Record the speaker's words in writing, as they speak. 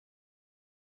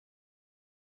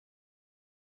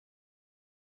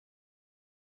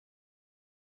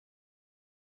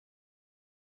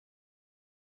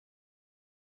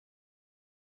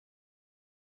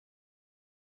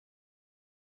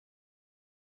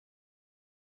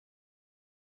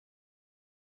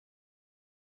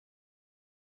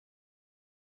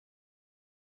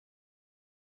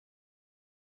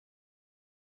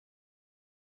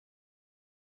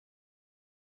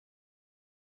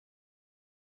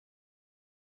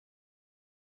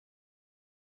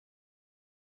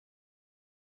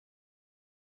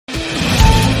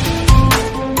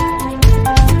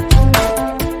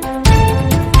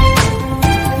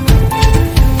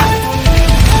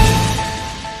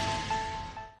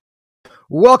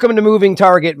Welcome to Moving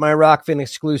Target, my Rockfin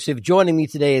exclusive. Joining me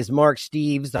today is Mark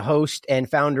Steeves, the host and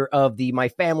founder of the My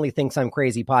Family Thinks I'm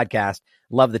Crazy podcast.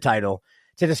 Love the title.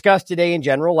 To discuss today in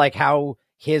general, like how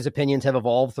his opinions have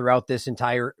evolved throughout this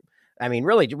entire,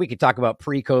 really, we could talk about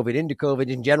pre-COVID, into COVID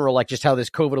in general, like just how this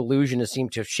COVID illusion has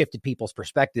seemed to have shifted people's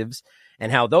perspectives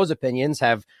and how those opinions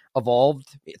have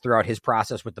evolved throughout his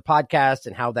process with the podcast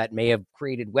and how that may have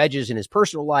created wedges in his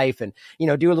personal life and,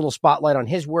 do a little spotlight on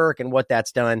his work and what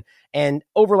that's done and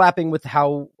overlapping with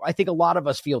how I think a lot of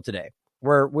us feel today,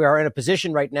 where we are in a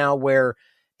position right now where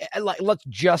let's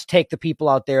just take the people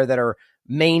out there that are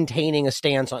maintaining a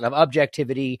stance of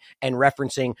objectivity and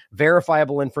referencing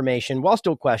verifiable information while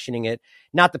still questioning it,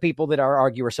 not the people that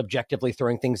are subjectively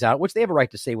throwing things out, which they have a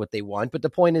right to say what they want. But the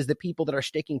point is the people that are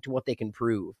sticking to what they can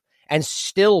prove and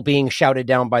still being shouted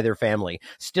down by their family,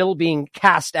 still being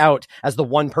cast out as the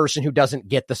one person who doesn't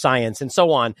get the science and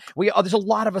so on. There's a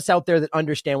lot of us out there that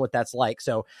understand what that's like.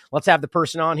 So let's have the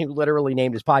person on who literally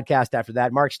named his podcast after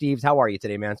that. Mark Steeves, how are you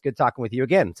today, man? It's good talking with you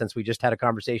again, since we just had a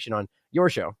conversation on your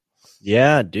show.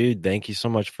 Yeah, dude. Thank you so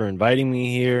much for inviting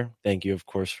me here. Thank you, of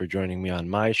course, for joining me on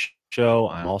my show.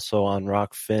 I'm also on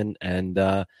Rockfin. And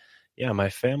my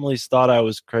family's thought I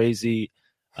was crazy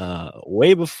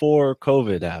way before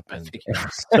COVID happened.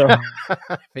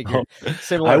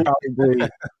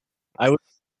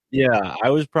 I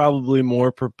was probably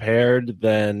more prepared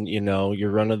than,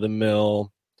 your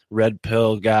run-of-the-mill red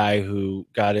pill guy who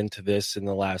got into this in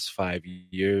the last 5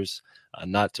 years.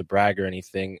 Not to brag or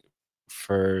anything.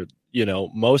 For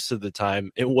most of the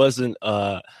time it wasn't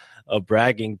a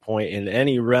bragging point in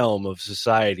any realm of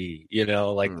society.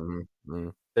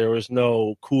 There was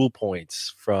no cool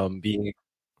points from being a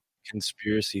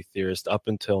conspiracy theorist up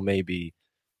until maybe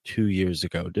 2 years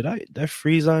ago. Did I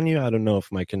freeze on you? I don't know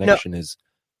if my connection is.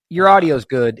 Your audio's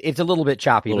good. It's a little bit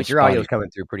choppy, but your audio's coming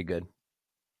through pretty good.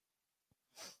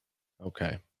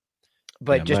 Okay.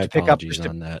 But just to pick up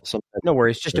on that. No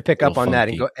worries. Just to pick up on that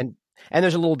and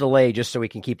there's a little delay just so we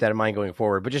can keep that in mind going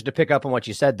forward. But just to pick up on what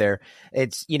you said there,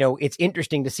 it's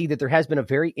interesting to see that there has been a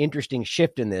very interesting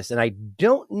shift in this. And I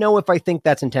don't know if I think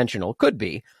that's intentional. Could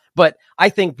be. But I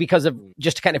think because of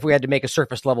just kind of, if we had to make a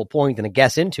surface level point and a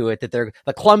guess into it, that they're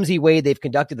the clumsy way they've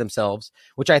conducted themselves,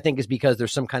 which I think is because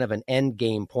there's some kind of an end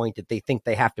game point that they think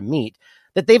they have to meet,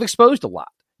 that they've exposed a lot.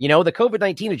 The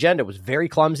COVID-19 agenda was very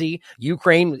clumsy.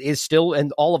 Ukraine is still,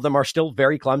 and all of them are still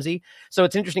very clumsy. So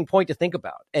it's an interesting point to think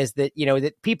about is that,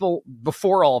 that people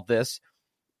before all of this,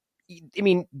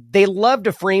 they love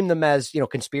to frame them as,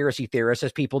 conspiracy theorists,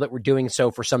 as people that were doing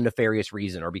so for some nefarious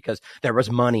reason or because there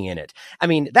was money in it.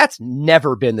 That's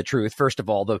never been the truth. First of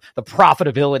all, the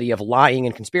profitability of lying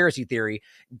and conspiracy theory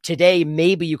today,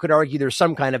 maybe you could argue there's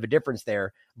some kind of a difference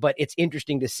there, but it's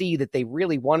interesting to see that they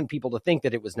really wanted people to think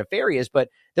that it was nefarious, but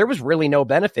there was really no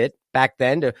benefit back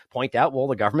then to point out, well,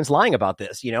 the government's lying about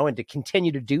this, and to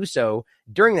continue to do so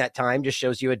during that time just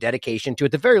shows you a dedication to,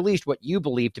 at the very least, what you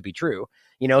believe to be true.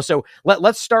 So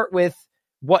let's start with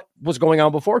what was going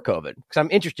on before COVID, because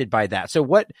I'm interested by that. So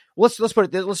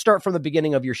let's start from the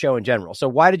beginning of your show in general. So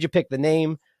why did you pick the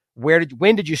name?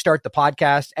 When did you start the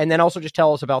podcast? And then also just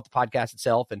tell us about the podcast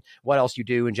itself and what else you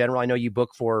do in general. I know you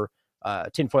book for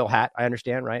Tinfoil Hat, I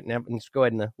understand, right? And just go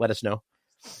ahead and let us know.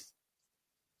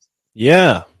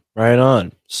 Yeah, right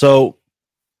on. So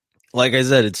like I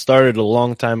said, it started a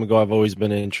long time ago. I've always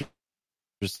been interested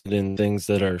in things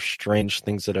that are strange,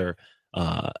 things that are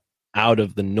out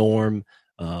of the norm.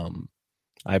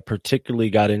 I particularly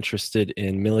got interested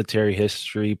in military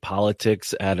history,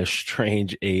 politics at a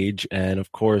strange age, and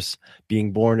of course,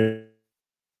 being born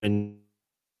in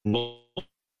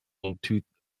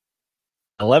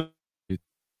 2011,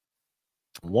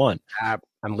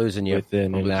 I'm losing you.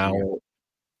 Within an hour.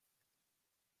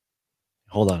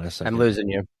 Hold on a second. I'm losing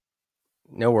you.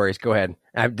 No worries. Go ahead.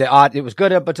 It was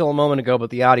good up until a moment ago, but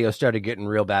the audio started getting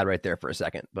real bad right there for a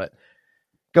second. But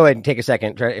go ahead and take a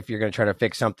second if you're going to try to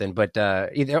fix something. But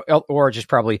either or just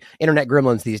probably internet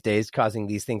gremlins these days causing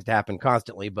these things to happen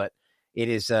constantly. But it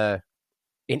is an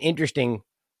interesting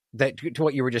that to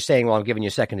what you were just saying. While I'm giving you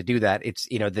a second to do that, it's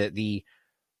the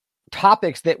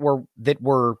topics that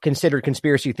were considered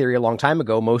conspiracy theory a long time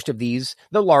ago. Most of these,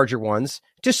 the larger ones,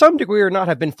 to some degree or not,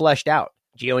 have been fleshed out.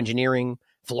 Geoengineering,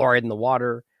 fluoride in the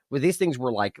water, where these things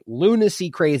were like lunacy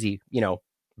crazy,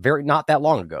 very not that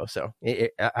long ago. So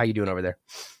how you doing over there?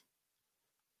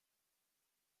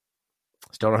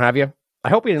 Still don't have you? I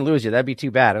hope we didn't lose you. That'd be too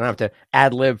bad. I don't have to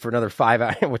ad lib for another 5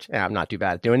 hours, which I'm not too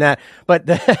bad at doing that. But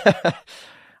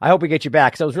I hope we get you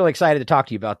back. So I was really excited to talk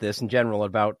to you about this in general.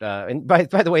 And by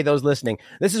the way, those listening,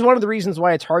 this is one of the reasons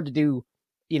why it's hard to do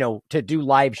to do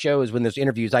live shows when there's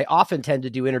interviews. I often tend to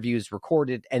do interviews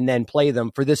recorded and then play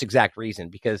them for this exact reason,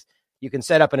 because you can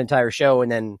set up an entire show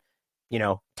and then,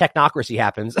 technocracy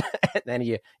happens and then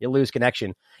you lose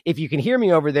connection. If you can hear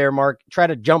me over there, Mark, try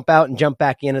to jump out and jump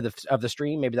back into the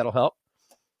stream. Maybe that'll help.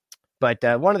 But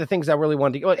one of the things I really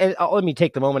wanted to let me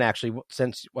take the moment, actually,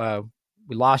 since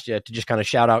we lost you, to just kind of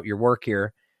shout out your work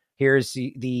here. Here's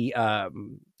the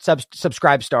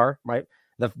subscribe star, right?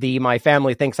 The My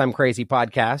Family Thinks I'm Crazy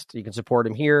podcast. You can support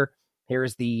him here.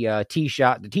 Here's the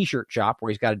t-shirt shop where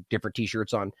he's got different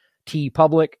t-shirts on T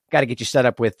Public. Got to get you set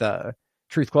up with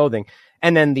Truth Clothing,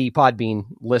 and then the Podbean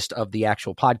list of the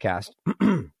actual podcast.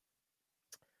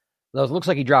 Those looks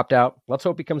like he dropped out. Let's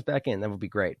hope he comes back in. That would be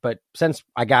great. But since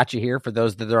I got you here, for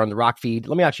those that are on the Rock feed,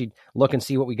 let me actually look and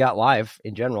see what we got live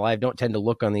in general. I don't tend to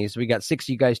look on these. We got 6 of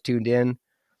you guys tuned in.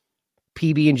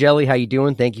 PB and Jelly, how you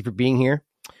doing? Thank you for being here.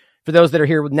 For those that are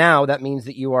here now, that means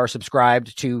that you are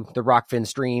subscribed to the Rockfin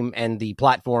stream and the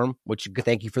platform, which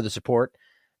thank you for the support,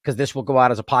 because this will go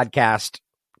out as a podcast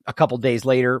a couple days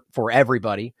later for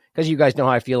everybody, because you guys know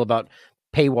how I feel about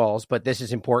paywalls, but this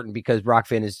is important because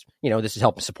Rockfin is, this is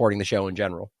helping supporting the show in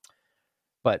general.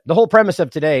 But the whole premise of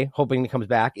today, hoping it comes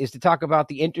back, is to talk about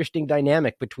the interesting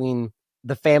dynamic between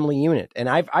the family unit. And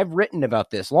I've written about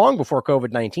this long before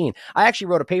COVID-19. I actually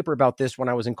wrote a paper about this when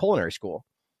I was in culinary school,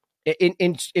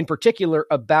 in particular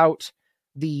about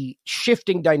the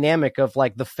shifting dynamic of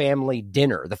like the family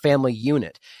dinner, the family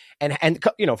unit. And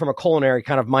from a culinary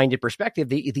kind of minded perspective,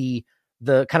 the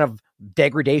kind of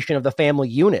degradation of the family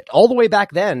unit all the way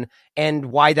back then,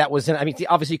 and why that was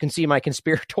obviously you can see my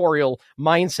conspiratorial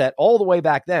mindset all the way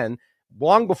back then,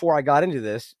 long before I got into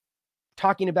this,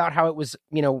 talking about how it was,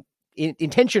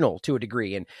 intentional to a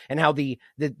degree, and how the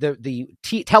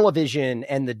television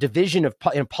and the division of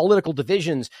political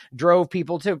divisions drove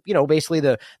people to, basically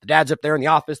the dad's up there in the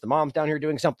office, the mom's down here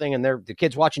doing something, and the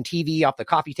kids watching TV off the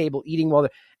coffee table, eating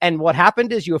and what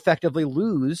happened is you effectively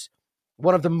lose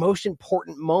one of the most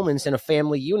important moments in a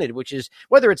family unit, which is,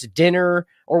 whether it's dinner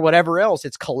or whatever else,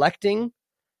 it's collecting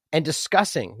and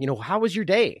discussing, how was your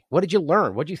day? What did you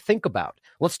learn? What did you think about?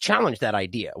 Let's challenge that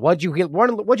idea. What'd you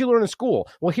learn in school?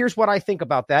 Well, here's what I think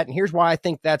about that. And here's why I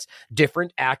think that's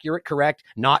different, accurate, correct,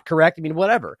 not correct.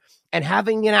 whatever. And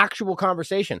having an actual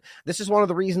conversation. This is one of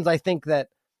the reasons I think that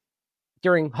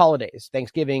during holidays,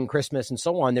 Thanksgiving, Christmas, and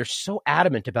so on, they're so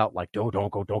adamant about like, don't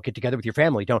get together with your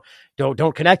family. Don't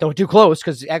connect. Don't get too close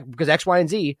because X, Y, and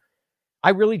Z. I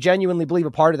really genuinely believe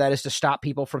a part of that is to stop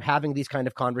people from having these kind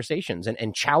of conversations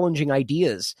and challenging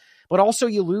ideas. But also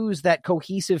you lose that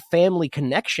cohesive family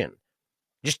connection,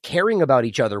 just caring about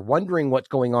each other, wondering what's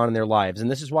going on in their lives. And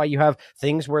this is why you have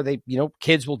things where they,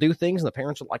 kids will do things and the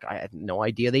parents are like, I had no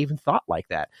idea they even thought like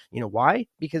that. Why?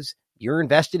 Because you're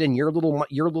invested in your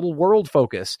little world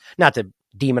focus. Not to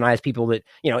demonize people that,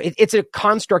 it's a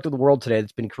construct of the world today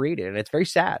that's been created, and it's very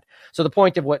sad. So the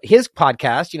point of what his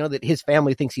podcast, that his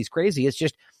family thinks he's crazy,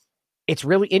 it's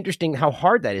really interesting how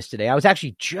hard that is today. I was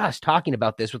actually just talking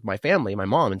about this with my family, my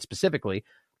mom, and specifically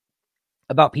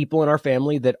about people in our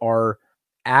family that are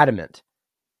adamant,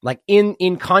 like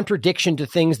in contradiction to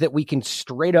things that we can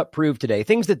straight up prove today,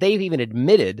 things that they've even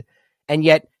admitted, and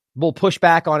yet we'll push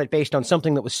back on it based on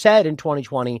something that was said in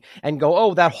 2020 and go,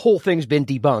 oh, that whole thing's been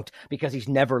debunked, because he's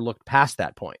never looked past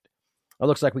that point. It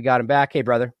looks like we got him back. Hey,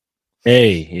 brother.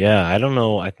 Hey, yeah, I don't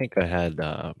know. I think I had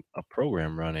a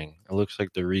program running. It looks like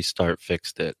the restart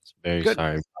fixed it. Very Good.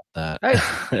 Sorry about that.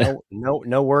 Hey,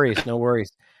 no worries. No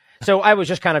worries. So I was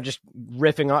just kind of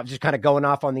riffing off, just kind of going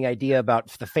off on the idea about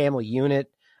the family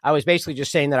unit. I was basically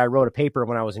just saying that I wrote a paper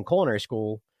when I was in culinary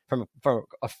school from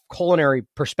a culinary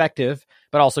perspective,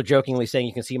 but also jokingly saying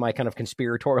you can see my kind of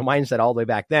conspiratorial mindset all the way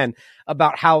back then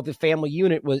about how the family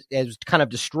unit was kind of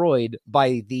destroyed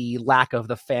by the lack of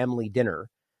the family dinner,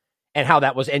 and how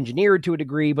that was engineered to a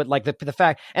degree. But like the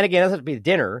fact, and again, it doesn't have to be the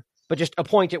dinner, but just a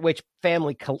point at which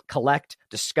family collect,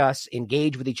 discuss,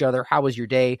 engage with each other. How was your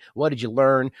day? What did you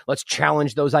learn? Let's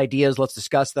challenge those ideas. Let's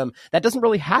discuss them. That doesn't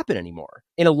really happen anymore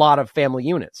in a lot of family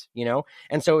units,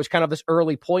 And so it's kind of this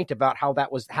early point about how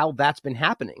that's been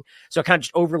happening. So it kind of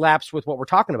just overlaps with what we're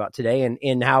talking about today, and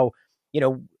in how,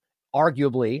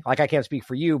 arguably, like I can't speak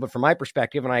for you, but from my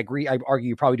perspective, and I argue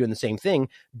you're probably doing the same thing,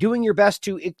 doing your best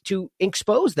to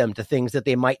expose them to things that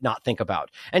they might not think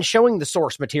about, and showing the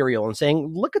source material and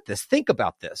saying, look at this, think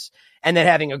about this, and then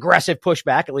having aggressive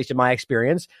pushback, at least in my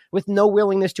experience, with no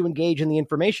willingness to engage in the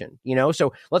information,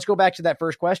 So let's go back to that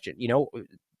first question,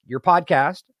 your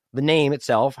podcast, the name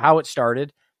itself, how it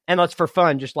started, and let's, for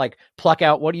fun, just like pluck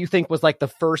out, what do you think was like the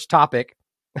first topic?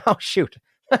 Oh, shoot.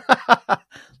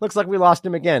 Looks like we lost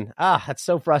him again. That's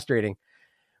so frustrating.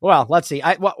 Well, let's see.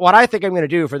 What I think I'm going to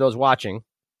do for those watching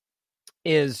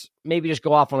is maybe just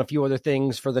go off on a few other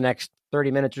things for the next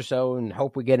 30 minutes or so and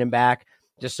hope we get him back,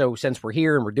 just so since we're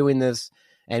here and we're doing this,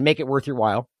 and make it worth your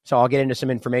while. So I'll get into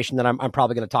some information that I'm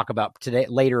probably going to talk about today,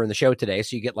 later in the show today,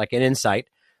 so you get like an insight.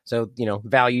 So,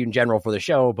 value in general for the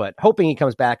show, but hoping he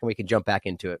comes back and we can jump back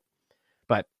into it.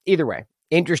 But either way,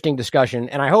 interesting discussion.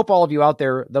 And I hope all of you out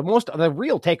there, the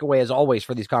real takeaway as always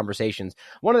for these conversations,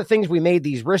 one of the things we made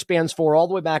these wristbands for all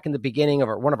the way back in the beginning of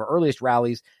one of our earliest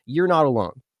rallies, you're not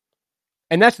alone.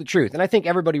 And that's the truth. And I think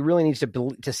everybody really needs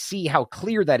to see how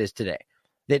clear that is today,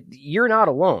 that you're not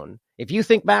alone. If you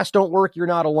think masks don't work, you're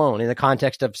not alone in the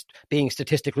context of being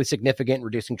statistically significant and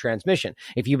reducing transmission.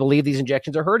 If you believe these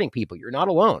injections are hurting people, you're not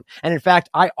alone. And in fact,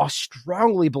 I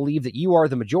strongly believe that you are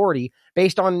the majority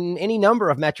based on any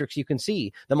number of metrics you can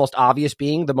see. The most obvious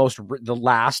being the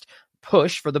last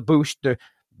push for the boost, the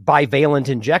bivalent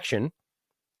injection,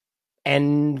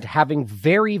 and having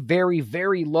very, very,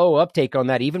 very low uptake on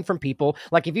that, even from people.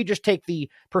 Like if you just take the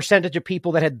percentage of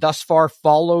people that had thus far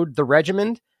followed the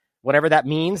regimen, whatever that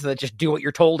means, that just do what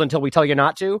you're told until we tell you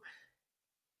not to,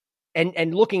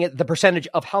 and looking at the percentage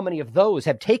of how many of those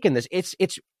have taken this,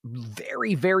 it's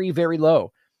very, very, very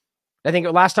low. I think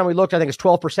last time we looked, I think it's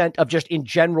 12% of just in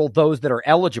general those that are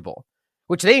eligible,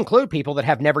 which they include people that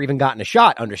have never even gotten a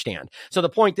shot, understand. So the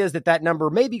point is that number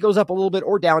maybe goes up a little bit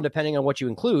or down depending on what you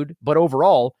include, but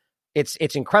overall, it's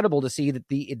incredible to see that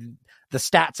the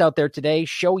stats out there today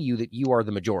show you that you are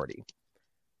the majority.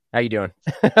 How you doing?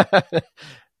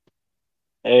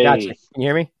 Hey, gotcha. Can you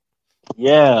hear me?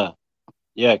 Yeah.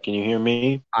 Can you hear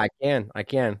me? I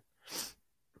can.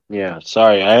 Yeah.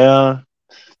 Sorry, I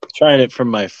trying it from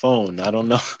my phone. I don't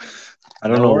know. I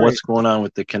don't know what's going on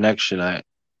with the connection. I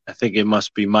think it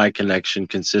must be my connection,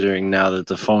 considering now that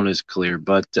the phone is clear.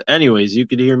 But anyways, you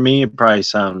could hear me. It probably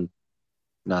sound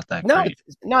not that great.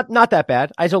 It's not that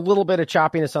bad. I have a little bit of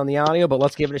choppiness on the audio, but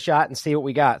let's give it a shot and see what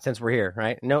we got since we're here,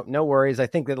 right? No worries. I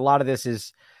think that a lot of this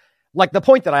is, like, the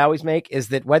point that I always make is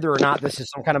that whether or not this is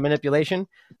some kind of manipulation,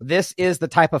 this is the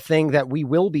type of thing that we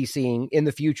will be seeing in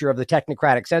the future of the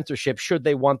technocratic censorship, should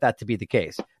they want that to be the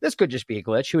case. This could just be a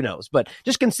glitch. Who knows? But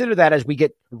just consider that as we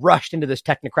get rushed into this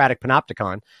technocratic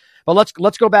panopticon. But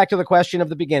let's go back to the question of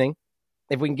the beginning.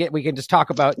 If we can just talk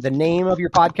about the name of your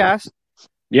podcast.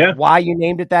 Yeah. Why you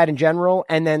named it that in general.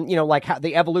 And then, like how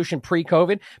the evolution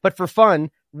pre-COVID. But for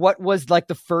fun, what was like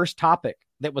the first topic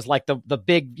that was like the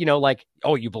big, like,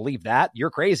 oh, you believe that? You're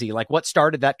crazy. Like, what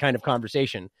started that kind of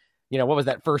conversation? What was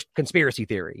that first conspiracy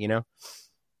theory,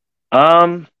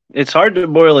 It's hard to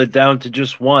boil it down to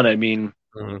just one. I mean,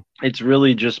 It's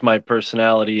really just my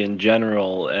personality in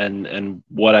general, and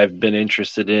what I've been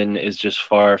interested in is just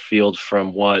far afield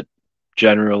from what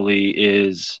generally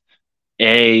is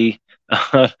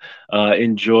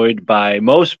enjoyed by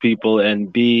most people,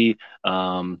 and B,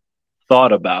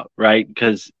 thought about, right?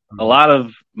 Because a lot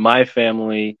of my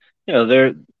family,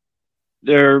 they're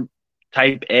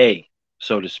type A,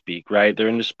 so to speak, right? They're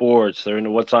into sports, they're into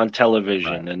what's on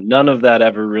television, right. And none of that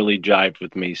ever really jived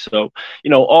with me. So,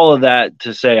 all of that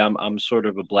to say I'm sort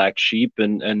of a black sheep,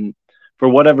 and for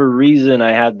whatever reason,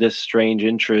 I had this strange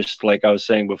interest, like I was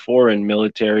saying before, in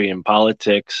military and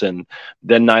politics. And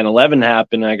then 9/11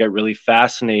 happened, and I got really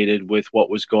fascinated with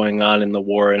what was going on in the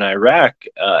war in Iraq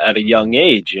at a young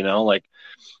age,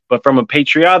 but from a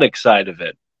patriotic side of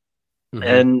it.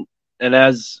 And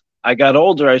as I got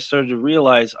older, I started to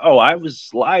realize, I was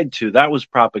lied to. That was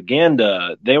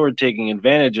propaganda. They were taking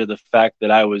advantage of the fact that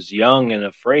I was young and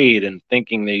afraid, and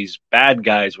thinking these bad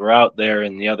guys were out there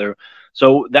and the other.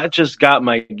 So that just got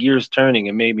my gears turning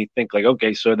and made me think, like,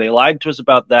 okay, so they lied to us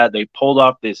about that. They pulled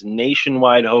off this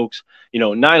nationwide hoax.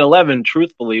 9/11,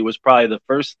 truthfully, was probably the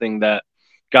first thing that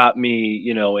got me,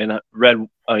 in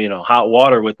hot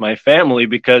water with my family,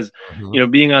 because,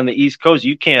 being on the East Coast,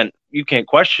 you can't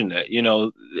question it.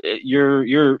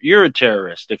 You're a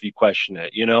terrorist if you question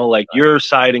it, you're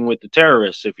siding with the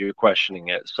terrorists if you're questioning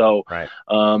it. So,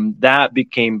 that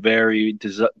became very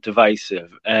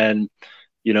divisive. And,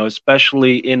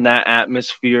 especially in that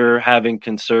atmosphere, having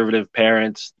conservative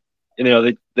parents,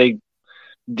 they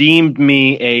deemed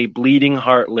me a bleeding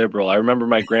heart liberal. I remember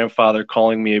my grandfather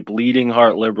calling me a bleeding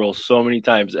heart liberal so many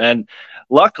times. And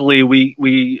luckily we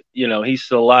he's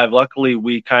still alive. Luckily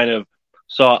we kind of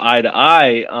saw eye to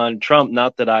eye on Trump.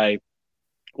 Not that I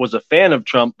was a fan of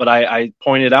Trump, but I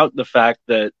pointed out the fact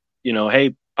that,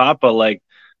 hey, Papa, like,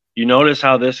 you notice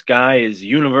how this guy is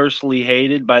universally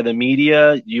hated by the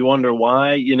media. You wonder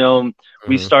why.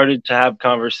 We started to have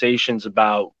conversations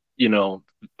about,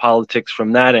 politics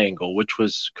from that angle, which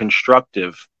was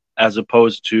constructive, as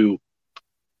opposed to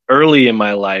early in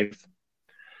my life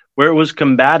where it was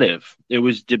combative, it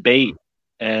was debate,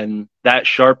 and that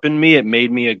sharpened me. It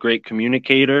made me a great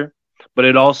communicator, but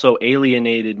it also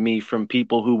alienated me from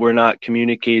people who were not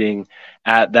communicating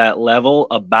at that level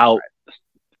about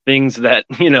things that,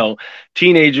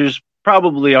 teenagers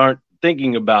probably aren't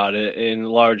thinking about it in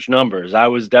large numbers. I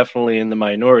was definitely in the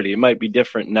minority. It might be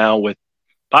different now with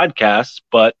podcasts,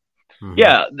 but Mm-hmm.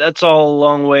 yeah, that's all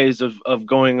long ways of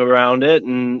going around it.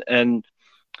 And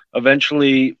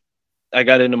eventually I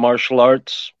got into martial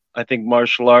arts. I think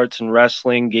martial arts and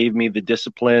wrestling gave me the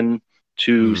discipline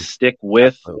to Mm, stick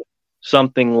with absolutely.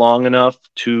 something long enough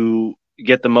to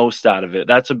get the most out of it.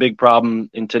 That's a big problem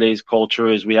in today's culture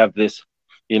is we have this,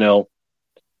 you know,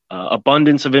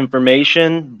 abundance of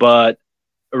information, but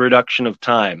a reduction of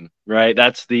time, right?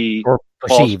 That's the Or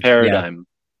false perceived. Yeah. paradigm,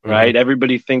 Mm-hmm. right?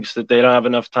 Everybody thinks that they don't have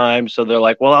enough time. So they're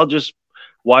like, well, I'll just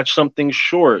watch something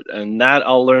short and that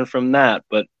I'll learn from that.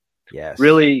 But Yes.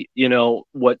 really,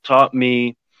 what taught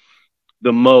me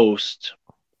the most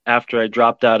after I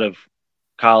dropped out of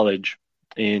college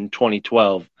in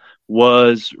 2012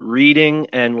 was reading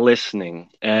and listening.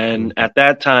 And Mm-hmm. at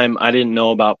that time, I didn't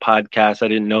know about podcasts, I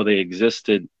didn't know they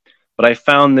existed. But I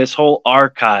found this whole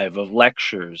archive of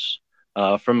lectures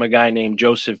from a guy named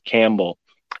Joseph Campbell.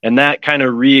 And that kind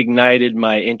of reignited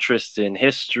my interest in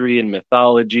history and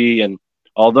mythology. And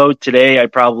although today I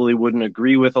probably wouldn't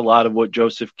agree with a lot of what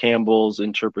Joseph Campbell's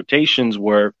interpretations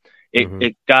were, Mm-hmm.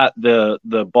 it got the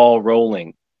ball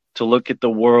rolling to look at the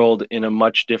world in a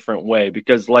much different way.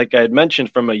 Because, like I had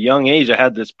mentioned, from a young age, I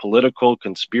had this political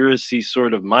conspiracy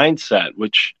sort of mindset,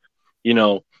 which, you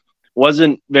know,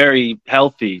 wasn't very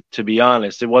healthy, to be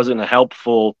honest. It wasn't a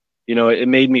helpful, it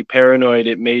made me paranoid.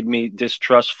 It made me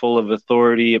distrustful of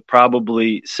authority. It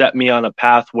probably set me on a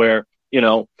path where,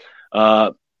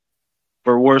 uh,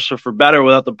 for worse or for better,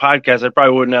 without the podcast, I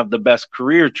probably wouldn't have the best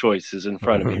career choices in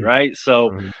front of me, right?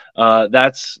 So Mm-hmm.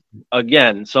 that's,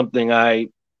 again, something I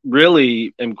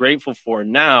really am grateful for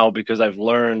now because I've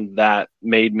learned that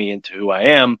made me into who I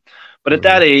am. But at Mm-hmm.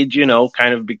 that age,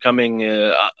 kind of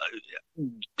becoming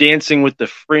dancing with the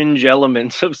fringe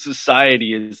elements of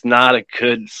society is not a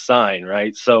good sign,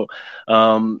 right? So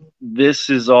this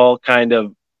is all kind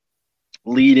of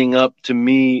leading up to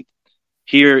me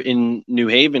here in New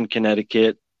Haven,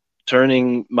 Connecticut,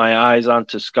 turning my eyes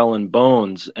onto Skull and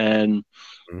Bones. And,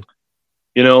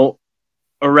 you know,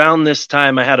 around this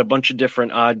time, I had a bunch of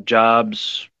different odd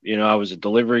jobs. I was a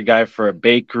delivery guy for a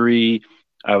bakery.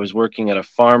 I was working at a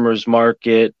farmer's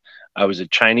market. I was a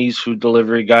Chinese food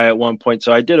delivery guy at one point.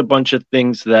 So I did a bunch of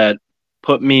things that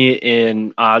put me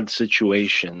in odd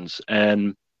situations.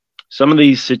 And some of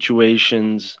these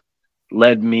situations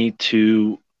led me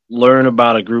to learn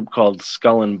about a group called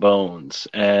Skull and Bones.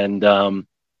 And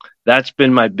that's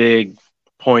been my big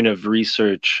point of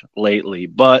research lately.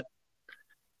 But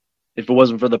if it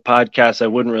wasn't for the podcast, I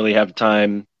wouldn't really have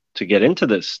time to get into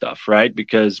this stuff, right?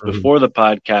 Because Mm-hmm. before the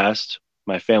podcast,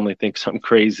 my family thinks I'm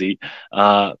crazy.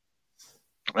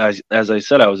 As I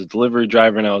said, I was a delivery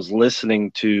driver and I was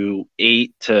listening to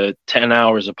 8 to 10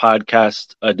 hours of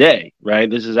podcast a day, right?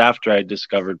 This is after I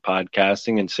discovered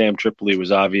podcasting, and Sam Tripoli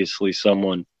was obviously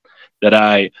someone that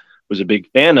I was a big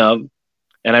fan of.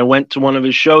 And I went to one of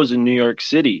his shows in New York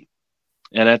City.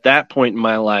 And at that point in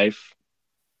my life,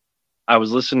 I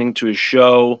was listening to his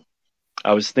show.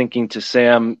 I was thinking to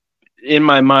Sam, in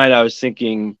my mind, I was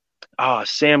thinking,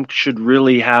 Sam should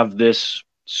really have this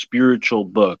spiritual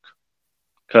book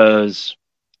because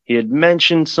he had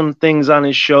mentioned some things on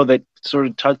his show that sort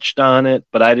of touched on it,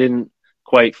 but I didn't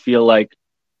quite feel like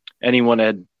anyone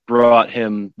had brought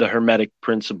him the Hermetic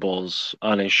principles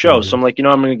on his show. So Mm-hmm. I'm like, I'm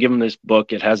going to give him this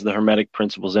book. It has the Hermetic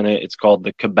principles in it. It's called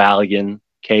The Kybalion,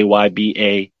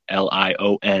 Kybalion,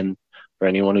 for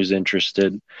anyone who's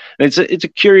interested. And it's a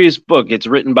curious book. It's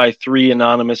written by 3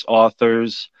 anonymous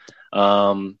authors.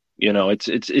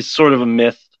 It's sort of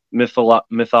a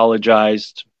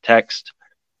mythologized text.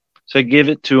 So I give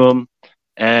it to him,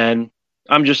 and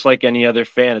I'm just like any other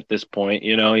fan at this point.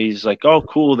 He's like, "Oh,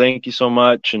 cool, thank you so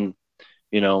much," and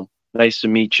nice to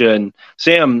meet you. And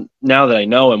Sam, now that I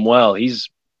know him well, he's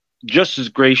just as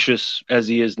gracious as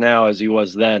he is now as he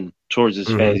was then towards his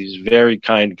Mm-hmm. fans. He's a very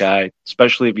kind guy,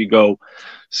 especially if you go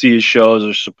see his shows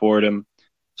or support him.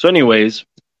 So, anyways,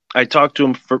 I talked to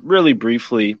him for really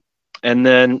briefly, and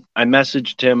then I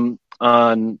messaged him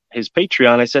on his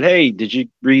Patreon. I said, "Hey, did you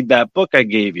read that book I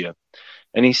gave you?"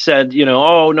 And he said,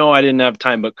 "Oh no, I didn't have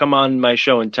time, but come on my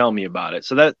show and tell me about it."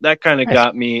 So that kind of Nice.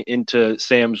 got me into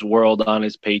Sam's world on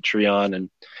his Patreon, and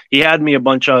he had me a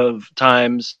bunch of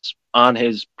times on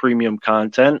his premium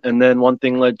content. And then one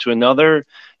thing led to another.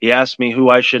 He asked me who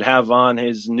I should have on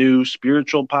his new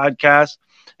spiritual podcast.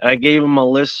 And I gave him a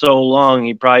list so long,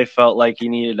 he probably felt like he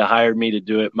needed to hire me to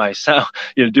do it myself,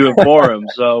 do it for him.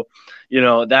 So,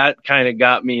 that kind of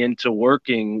got me into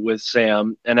working with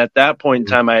Sam. And at that point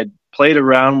in time, I had played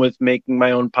around with making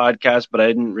my own podcast, but I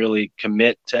didn't really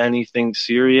commit to anything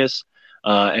serious.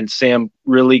 And Sam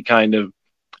really kind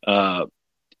of,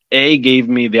 A, gave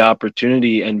me the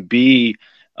opportunity, and B,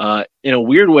 in a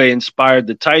weird way, inspired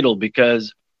the title,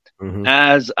 because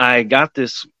as I got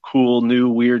this cool new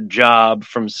weird job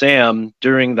from Sam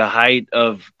during the height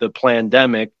of the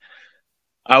pandemic,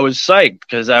 I was psyched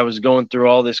because I was going through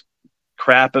all this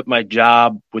crap at my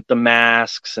job with the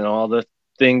masks and all the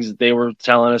things that they were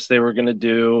telling us they were going to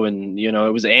do. And, it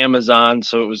was Amazon.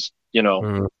 So it was,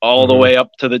 all the way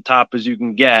up to the top as you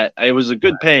can get. It was a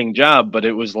good paying job, but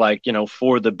it was like,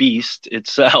 for the beast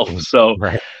itself. So,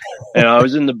 I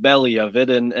was in the belly of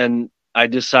it, and I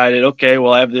decided, okay,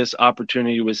 well, I have this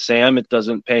opportunity with Sam. It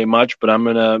doesn't pay much, but I'm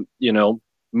going to,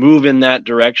 move in that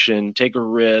direction, take a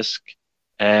risk,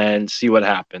 and see what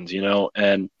happens,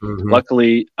 and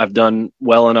luckily I've done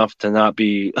well enough to not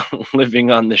be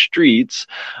living on the streets.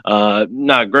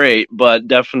 Not great, but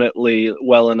definitely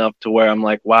well enough to where I'm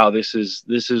like, wow, this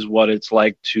is what it's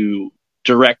like to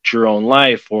direct your own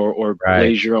life or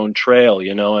blaze your own trail,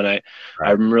 and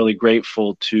I'm really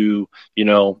grateful to,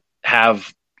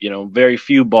 have, very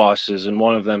few bosses, and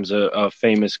one of them's a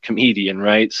famous comedian,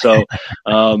 right? So,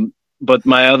 but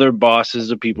my other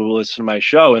bosses are people who listen to my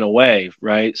show in a way,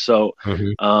 right? So,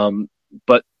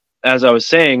 but as I was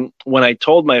saying, when I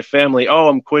told my family, oh,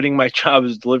 I'm quitting my job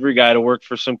as a delivery guy to work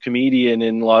for some comedian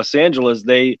in Los Angeles,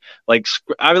 they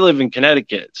I live in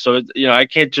Connecticut. So, I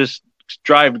can't just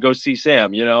drive to go see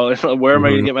Sam, where am I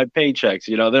going to get my paychecks?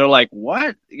 They're like,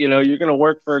 what? You're going to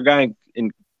work for a guy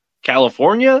in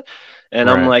California?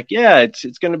 And I'm like, yeah,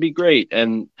 it's going to be great.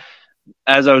 And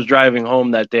as I was driving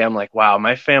home that day, I'm like, wow,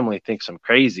 my family thinks I'm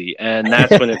crazy. And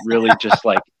that's when it really just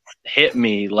like hit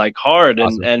me like hard.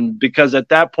 Awesome. And because at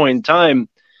that point in time,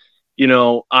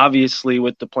 obviously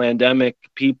with the pandemic,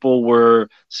 people were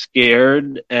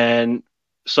scared, and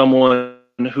someone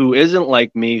who isn't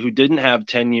like me, who didn't have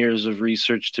 10 years of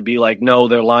research, to be like, no,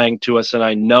 they're lying to us. And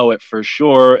I know it for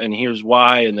sure. And here's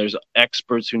why. And there's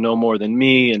experts who know more than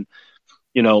me. And,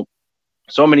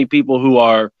 so many people who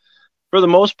are, for the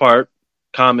most part,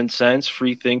 common sense,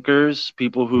 free thinkers,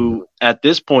 people who at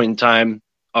this point in time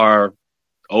are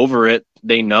over it.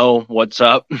 They know what's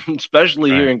up,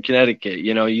 especially here in Connecticut.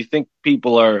 You think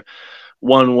people are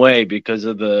one way because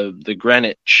of the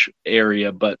Greenwich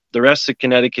area, but the rest of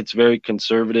Connecticut's very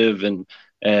conservative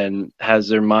and has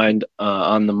their mind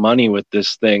on the money with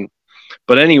this thing.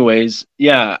 But anyways,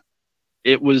 yeah,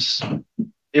 it wasn't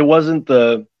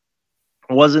the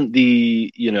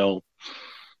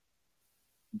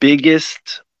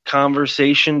biggest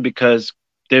conversation, because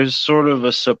there's sort of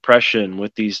a suppression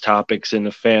with these topics in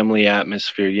the family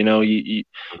atmosphere. You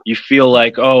feel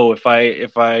like, oh, if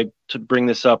I to bring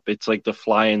this up, it's like the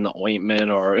fly in the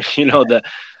ointment, or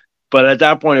but at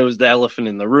that point it was the elephant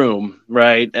in the room,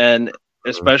 right? And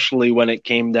especially when it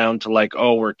came down to like,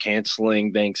 oh, we're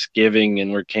canceling Thanksgiving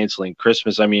and we're canceling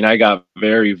Christmas. I mean, I got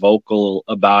very vocal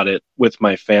about it with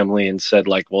my family and said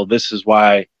like, well, this is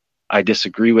why I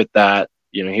disagree with that.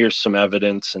 Here's some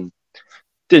evidence, and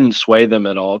didn't sway them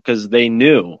at all, because they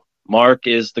knew Mark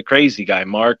is the crazy guy.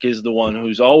 Mark is the one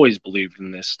who's always believed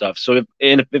in this stuff. So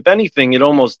if anything, it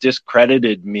almost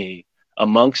discredited me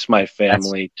amongst my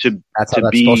family that's how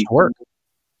that's supposed to work.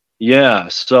 Yeah.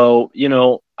 So,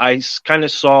 I kind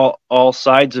of saw all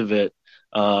sides of it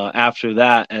after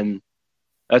that. And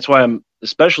that's why I'm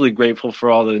especially grateful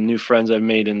for all the new friends I've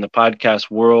made in the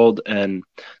podcast world. And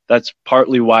that's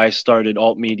partly why I started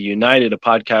Alt Media United, a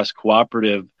podcast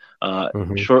cooperative.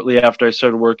 Shortly after I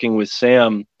started working with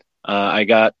Sam, I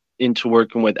got into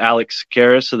working with Alex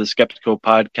Karras of the Skeptical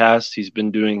Podcast. He's been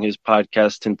doing his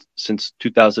podcast since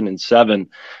 2007.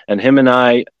 And him and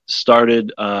I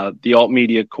started the Alt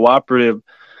Media Cooperative,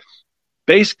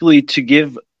 basically to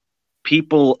give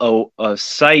people a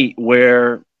site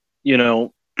where,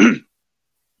 your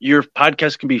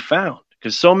podcast can be found.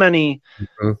 Because so many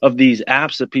of these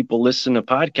apps that people listen to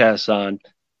podcasts on,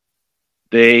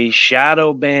 they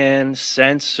shadow ban,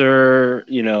 censor.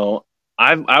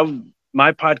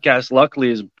 My podcast luckily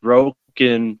has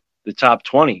broken the top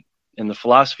 20 in the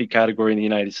philosophy category in the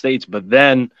United States. But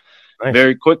then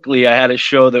very quickly, I had a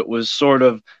show that was sort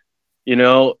of,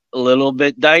 a little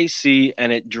bit dicey,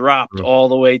 and it dropped all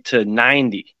the way to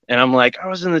 90. And I'm like, I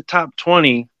was in the top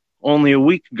 20 only a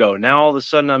week ago. Now all of a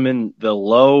sudden I'm in the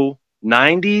low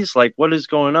 90s. Like, what is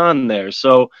going on there?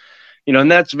 So,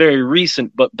 and that's very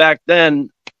recent. But back then,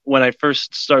 when I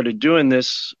first started doing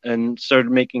this and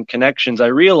started making connections, I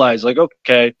realized like,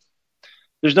 okay,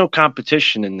 there's no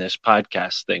competition in this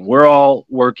podcast thing. We're all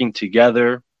working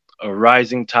together. A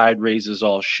rising tide raises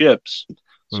all ships.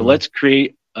 So let's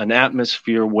create an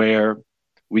atmosphere where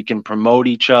we can promote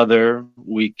each other.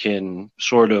 We can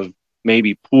sort of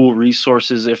maybe pool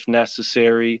resources if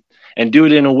necessary and do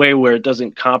it in a way where it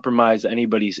doesn't compromise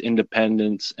anybody's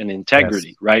independence and integrity,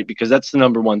 Yes. right? Because that's the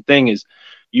number one thing is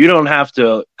you don't have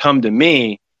to come to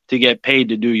me to get paid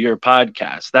to do your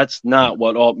podcast. That's not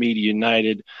what Alt Media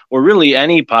United or really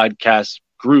any podcast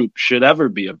group should ever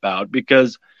be about,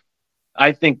 because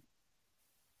I think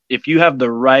if you have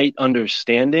the right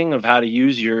understanding of how to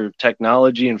use your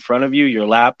technology in front of you, your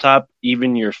laptop,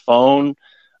 even your phone,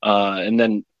 and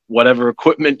then whatever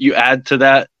equipment you add to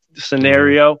that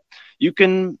scenario, you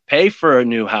can pay for a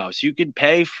new house. You could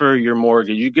pay for your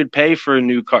mortgage. You could pay for a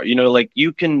new car. Like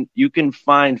you can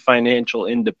find financial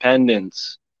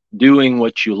independence doing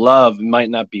what you love. It might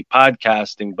not be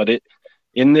podcasting, but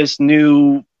in this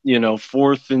new,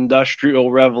 fourth industrial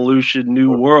revolution,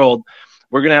 new world,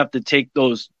 we're going to have to take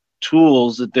those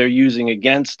tools that they're using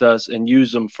against us and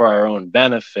use them for our own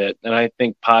benefit. And I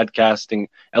think podcasting,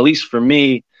 at least for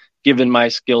me, given my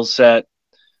skill set,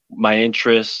 my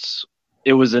interests,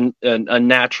 it was a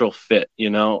natural fit,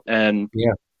 and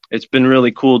it's been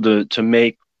really cool to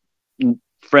make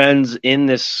friends in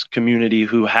this community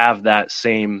who have that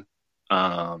same,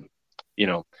 a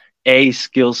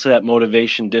skill set,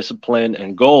 motivation, discipline,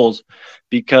 and goals,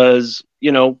 because,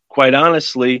 quite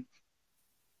honestly,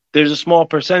 there's a small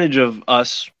percentage of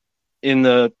us in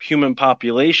the human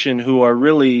population who are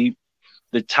really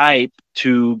the type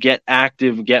to get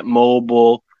active, get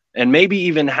mobile, and maybe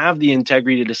even have the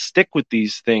integrity to stick with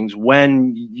these things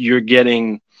when you're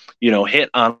getting, hit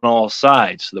on all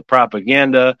sides. The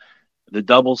propaganda, the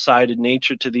double-sided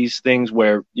nature to these things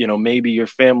where, maybe your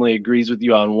family agrees with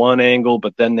you on one angle,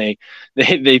 but then they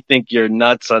think you're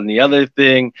nuts on the other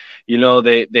thing.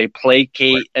 They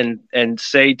placate and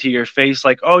say to your face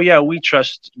like, oh yeah, we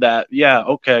trust that. Yeah.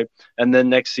 Okay. And then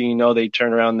next thing you know, they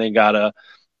turn around, they got a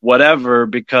whatever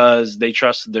because they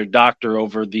trusted their doctor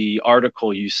over the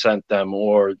article you sent them,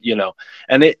 or,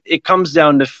 and it comes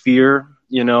down to fear,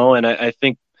 and I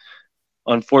think,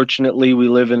 unfortunately, we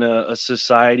live in a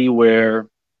society where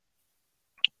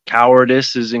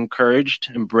cowardice is encouraged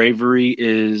and bravery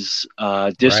is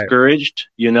discouraged,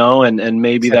 and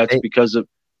maybe that's because of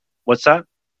what's that?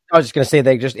 I was just going to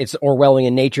say it's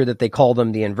Orwellian nature that they call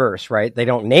them the inverse, right? They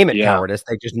don't name it cowardice.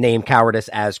 They just name cowardice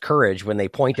as courage when they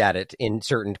point at it in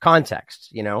certain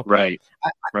contexts, Right.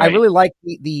 I really like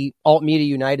the Alt Media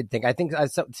United thing. I think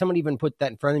someone even put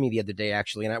that in front of me the other day,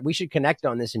 actually, and we should connect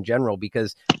on this in general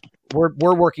because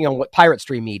we're working on what pirate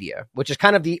stream media, which is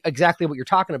kind of exactly what you're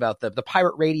talking about, the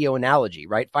pirate radio analogy,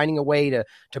 right? Finding a way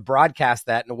to broadcast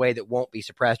that in a way that won't be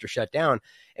suppressed or shut down.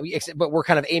 But we're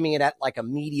kind of aiming it at like a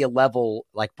media level,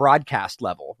 like broadcast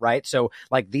level, right? So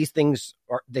like these things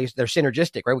they're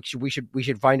synergistic, right? We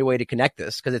should find a way to connect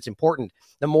this because it's important.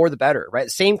 The more, the better,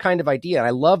 right? Same kind of idea. And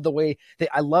I love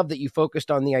that you focused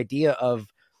on the idea of,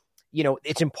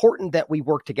 it's important that we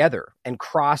work together and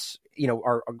cross,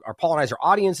 our pollinizer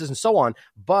audiences and so on.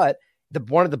 But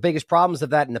one of the biggest problems of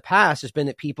that in the past has been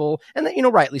that people, and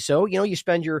rightly so, you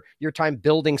spend your time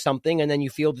building something and then you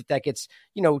feel that gets,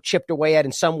 chipped away at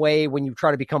in some way when you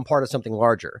try to become part of something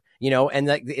larger, and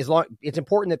it's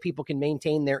important that people can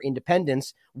maintain their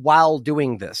independence while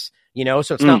doing this,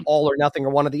 so it's not all or nothing or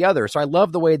one or the other. So I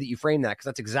love the way that you frame that because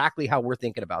that's exactly how we're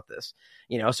thinking about this,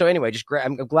 so anyway,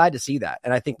 I'm glad to see that.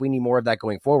 And I think we need more of that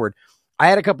going forward. I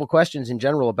had a couple of questions in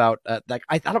general about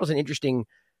I thought it was an interesting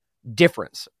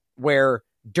difference where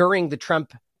during the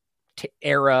Trump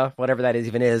era, whatever that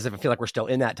even is, I feel like we're still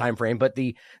in that time frame, but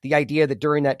the idea that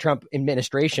during that Trump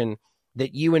administration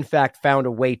that you in fact found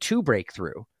a way to break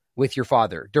through with your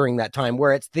father during that time,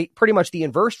 where it's pretty much the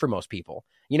inverse for most people,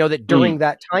 that during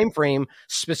that time frame,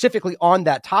 specifically on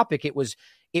that topic, it was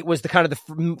the kind of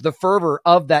the fervor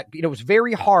of that. It was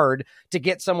very hard to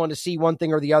get someone to see one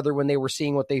thing or the other when they were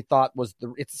seeing what they thought was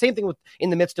it's the same thing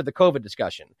in the midst of the COVID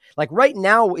discussion. Like right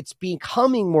now, it's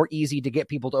becoming more easy to get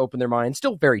people to open their minds.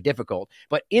 Still very difficult,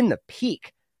 but in the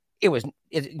peak,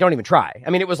 don't even try. I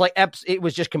mean, it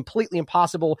was just completely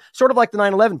impossible. Sort of like the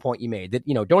 9/11 point you made that,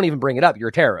 don't even bring it up. You're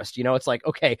a terrorist. It's like,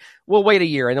 okay, we'll wait a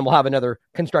year and then we'll have another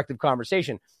constructive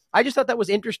conversation. I just thought that was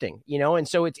interesting, and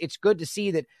so it's good to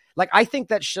see that. Like, I think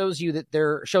that shows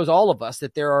all of us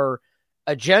that there are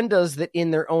agendas that in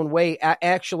their own way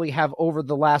actually have over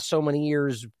the last so many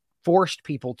years forced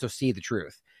people to see the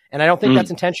truth. And I don't think that's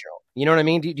intentional. You know what I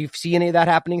mean? Do you see any of that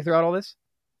happening throughout all this?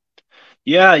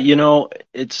 Yeah,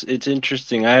 it's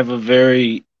interesting.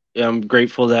 I'm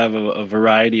grateful to have a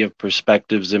variety of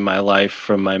perspectives in my life,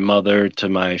 from my mother to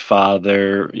my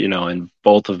father, and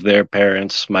both of their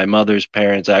parents. My mother's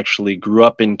parents actually grew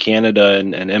up in Canada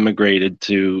and immigrated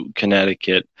to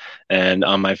Connecticut. And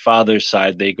on my father's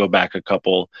side, they go back a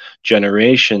couple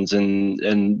generations,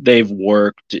 and they've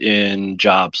worked in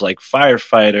jobs like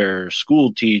firefighter,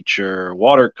 school teacher,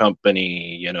 water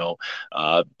company,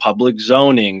 public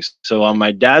zoning. So on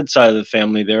my dad's side of the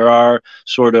family, there are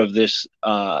sort of there's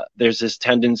this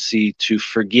tendency to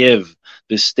forgive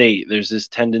the state. There's this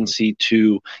tendency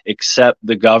to accept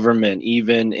the government,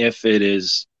 even if it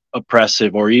is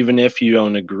oppressive or even if you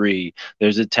don't agree.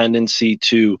 There's a tendency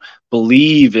to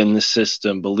believe in the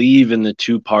system, believe in the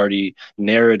two-party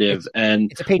narrative. It's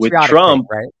And it's a with patriotic thing, Trump,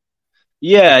 right?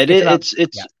 yeah, It's about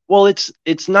yeah,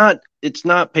 it's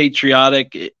not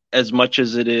patriotic as much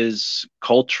as it is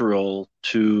cultural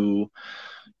to,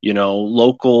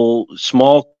 local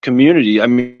small community. I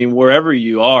mean, wherever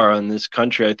you are in this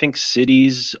country, I think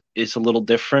cities is a little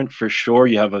different for sure.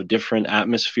 You have a different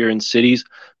atmosphere in cities,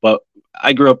 but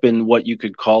I grew up in what you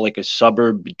could call like a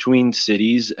suburb between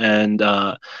cities, and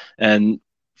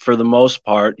for the most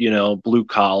part, blue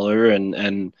collar,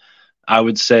 and I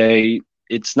would say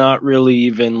it's not really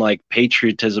even like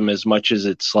patriotism as much as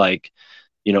it's like,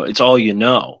 it's all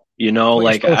it's what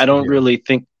you're like I supposed to don't do. really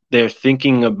think they're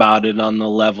thinking about it on the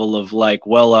level of like,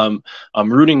 well,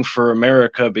 I'm rooting for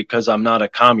America because I'm not a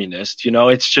communist.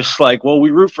 It's just like, well,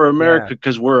 we root for Yeah. America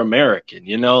because we're American,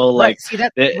 Right. like See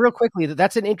that it, real quickly.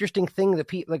 That's an interesting thing that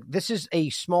people like. This is a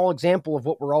small example of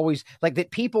what we're always like.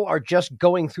 That people are just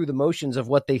going through the motions of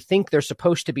what they think they're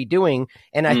supposed to be doing,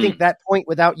 and I think mm, that point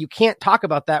without you can't talk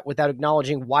about that without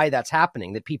acknowledging why that's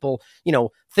happening. That people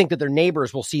think that their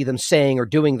neighbors will see them saying or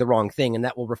doing the wrong thing, and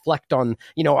that will reflect on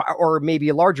or maybe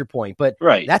a larger point. But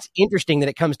right. that's interesting that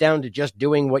it comes down to just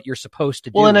doing what you're supposed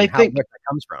to Well, and do I and how think where that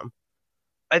comes from.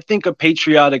 I think a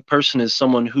patriotic person is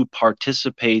someone who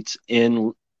participates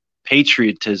in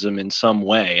patriotism in some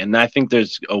way. And I think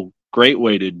there's a great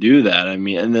way to do that. I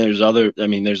mean, and there's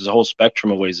a whole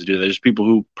spectrum of ways to do that. There's people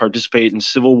who participate in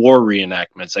Civil War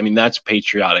reenactments. I mean, that's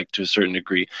patriotic to a certain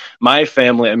degree. My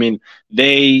family, I mean,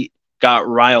 they got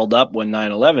riled up when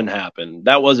 9/11 happened.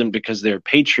 That wasn't because they're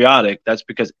patriotic. That's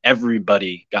because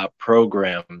everybody got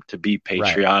programmed to be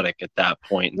Right. patriotic at that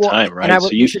point in Well, time, and I right?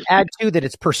 would So we should add too that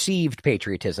it's perceived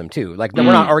patriotism too. Like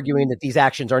we're not mm, arguing that these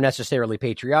actions are necessarily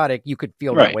patriotic. You could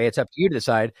feel that right. way. It's up to you to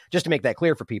decide. Just to make that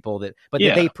clear for people but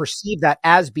that Yeah. they perceive that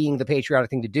as being the patriotic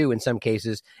thing to do in some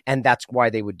cases, and that's why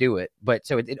they would do it. But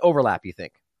so it overlap. You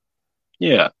think?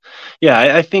 Yeah. Yeah.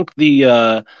 I think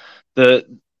the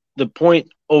the point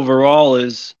overall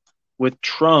is with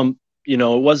Trump, it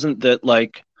wasn't that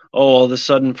like, oh, all of a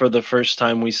sudden for the first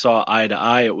time we saw eye to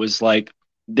eye. It was like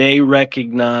they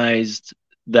recognized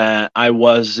that I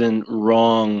wasn't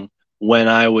wrong when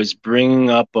I was bringing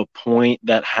up a point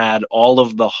that had all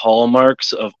of the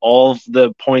hallmarks of all of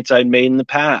the points I'd made in the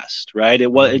past, right?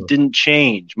 It Mhm. didn't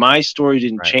change. My story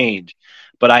didn't Right. change,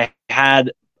 but I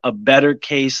had a better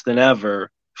case than ever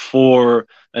for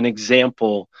an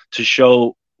example to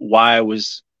show why I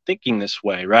was thinking this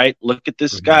way, right? Look at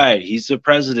this Mhm. guy. He's the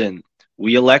president.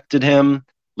 We elected him.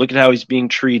 Look at how he's being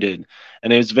treated.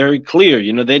 And it was very clear,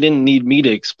 they didn't need me to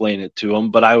explain it to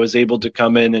them, but I was able to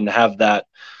come in and have that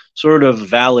sort of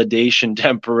validation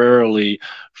temporarily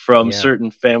from Yeah.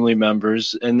 certain family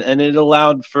members. And it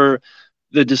allowed for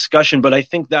the discussion. But I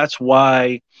think that's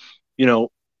why, you know,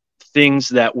 things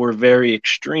that were very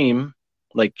extreme,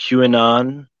 like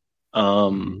QAnon,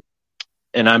 um, Mhm.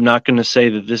 and I'm not going to say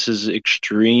that this is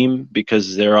extreme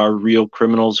because there are real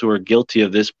criminals who are guilty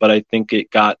of this, but I think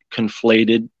it got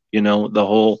conflated, the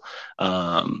whole,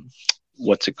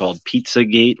 what's it called?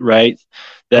 Pizzagate, right?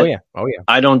 Oh That yeah. Oh yeah.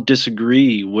 I don't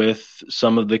disagree with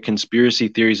some of the conspiracy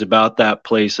theories about that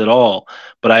place at all,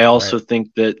 but I Right. also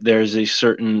think that there's a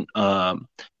certain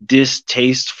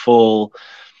distasteful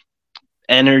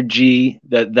energy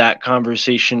that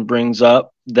conversation brings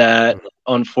up that Mhm.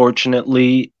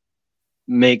 unfortunately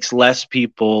makes less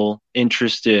people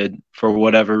interested for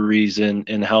whatever reason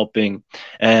in helping.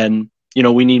 And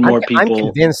we need I'm more I'm people.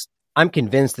 convinced I'm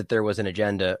convinced that there was an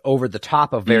agenda over the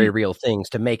top of very Mm, real things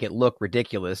to make it look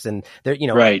ridiculous. And there,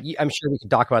 right. I'm sure we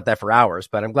could talk about that for hours,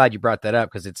 but I'm glad you brought that up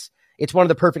because it's one of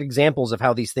the perfect examples of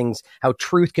how these things, how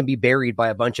truth can be buried by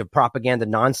a bunch of propaganda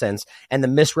nonsense and the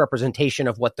misrepresentation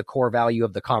of what the core value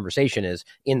of the conversation is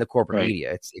in the corporate Right.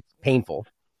 media. It's painful.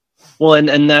 Well,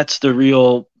 and that's the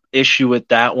real issue with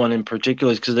that one in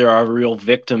particular, is because there are real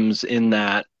victims in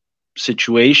that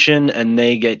situation, and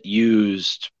they get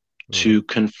used Hmm. to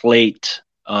conflate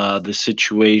the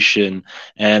situation.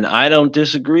 And I don't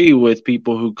disagree with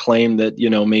people who claim that,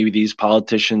 maybe these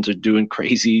politicians are doing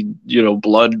crazy,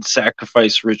 blood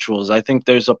sacrifice rituals. I think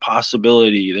there's a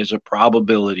possibility, there's a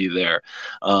probability there.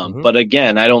 But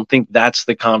again, I don't think that's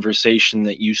the conversation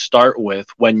that you start with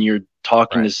when you're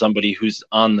talking to somebody who's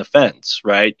on the fence,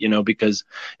 right? Because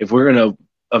if we're going to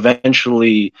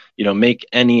eventually, make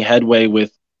any headway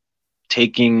with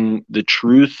taking the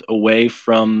truth away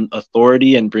from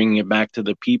authority and bringing it back to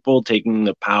the people, taking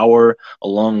the power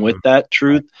along with that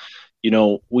truth,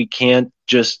 we can't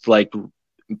just like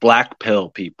black pill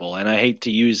people. And I hate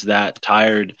to use that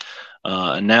tired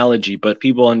analogy, but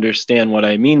people understand what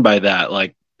I mean by that.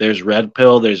 Like there's red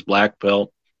pill, there's black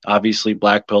pill. Obviously,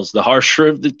 black pill's the harsher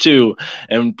of the two,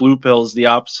 and blue pill's the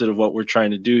opposite of what we're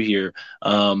trying to do here.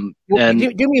 Do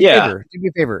me a favor. Do me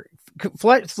a favor.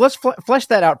 Let's flesh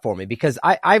that out for me, because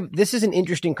this is an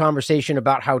interesting conversation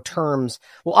about how terms.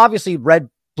 Well, obviously, red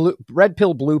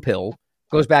pill, blue pill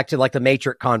goes back to like the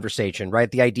Matrix conversation,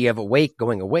 right? The idea of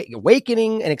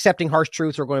awakening and accepting harsh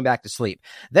truths, or going back to sleep.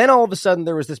 Then all of a sudden,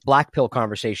 there was this black pill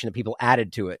conversation that people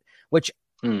added to it, which.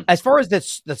 As far as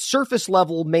the surface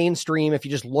level mainstream, if you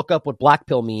just look up what black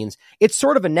pill means, it's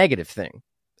sort of a negative thing.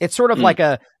 It's sort of like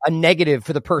a negative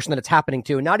for the person that it's happening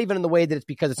to, and not even in the way that it's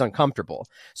because it's uncomfortable.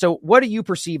 So what do you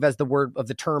perceive as the word of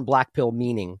the term black pill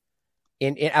meaning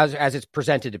as it's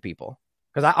presented to people?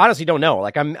 Because I honestly don't know.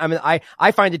 Like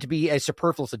I find it to be a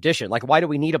superfluous addition. Like, why do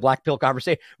we need a black pill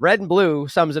conversation? Red and blue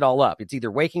sums it all up. It's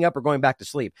either waking up or going back to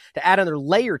sleep. To add another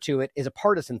layer to it is a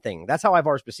partisan thing. That's how I've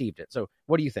always perceived it. So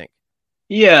what do you think?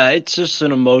 Yeah, it's just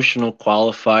an emotional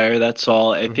qualifier. That's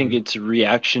all. I think it's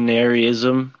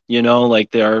reactionaryism.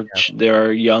 Like there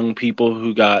are young people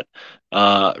who got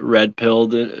red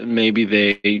pilled. Maybe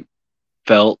they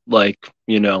felt like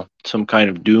some kind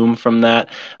of doom from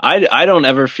that. I don't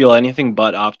ever feel anything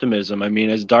but optimism. I mean,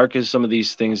 as dark as some of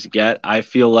these things get, I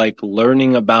feel like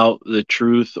learning about the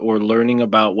truth, or learning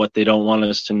about what they don't want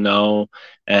us to know,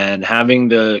 and having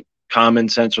the common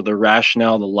sense or the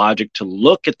rationale, the logic to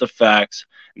look at the facts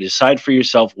and decide for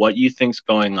yourself what you think's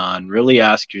going on. Really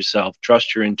ask yourself,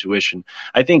 trust your intuition.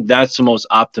 I think that's the most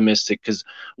optimistic, because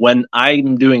when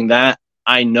I'm doing that,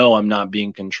 I know I'm not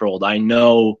being controlled. I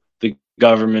know the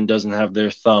government doesn't have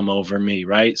their thumb over me,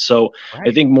 right? So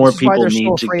I think more people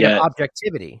need to get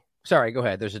objectivity. Sorry, go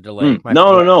ahead. There's a delay.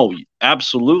 No,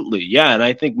 absolutely. Yeah, and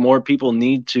I think more people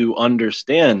need to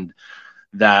understand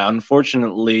that.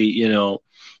 Unfortunately,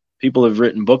 people have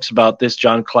written books about this.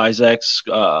 John Klizek's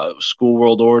School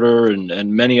World Order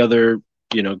and many other,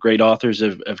 great authors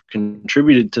have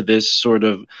contributed to this sort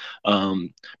of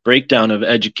breakdown of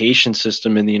education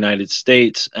system in the United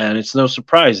States. And it's no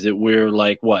surprise that we're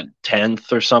like,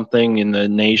 10th or something in the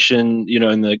nation,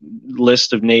 in the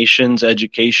list of nations'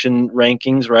 education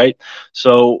rankings, right?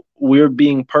 So we're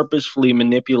being purposefully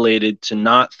manipulated to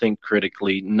not think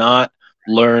critically, not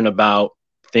learn about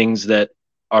things that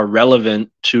are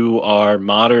relevant to our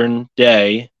modern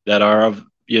day, that are of,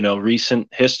 recent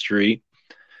history.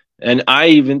 And I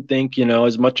even think,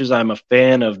 as much as I'm a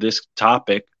fan of this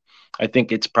topic, I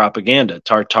think it's propaganda.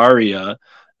 Tartaria,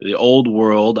 the old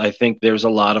world, I think there's a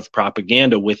lot of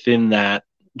propaganda within that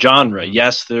genre.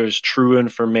 Yes, there's true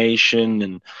information,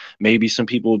 and maybe some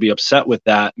people will be upset with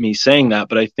me saying that,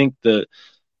 but I think the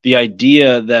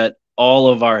idea that all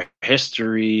of our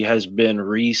history has been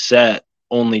reset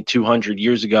only 200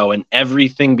 years ago and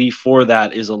everything before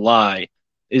that is a lie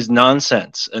is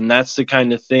nonsense. And that's the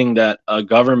kind of thing that a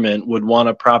government would want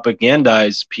to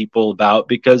propagandize people about,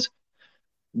 because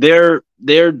they're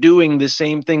doing the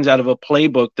same things out of a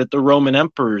playbook that the Roman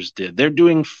emperors did. They're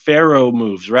doing pharaoh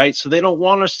moves, right? So they don't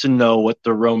want us to know what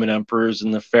the Roman emperors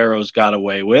and the pharaohs got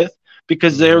away with,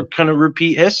 because they're going to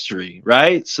repeat history,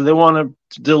 right? So they want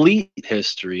to delete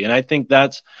history. And I think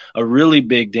that's a really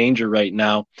big danger right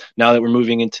now that we're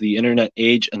moving into the internet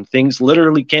age, and things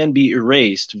literally can be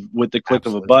erased with the click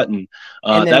of a button.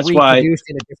 And then that's reproduced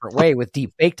in a different way with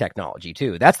deep fake technology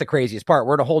too. That's the craziest part.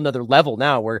 We're at a whole nother level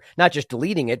now. We're not just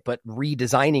deleting it, but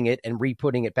redesigning it and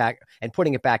re-putting it back and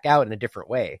putting it back out in a different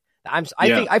way. I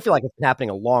feel like it's been happening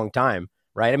a long time.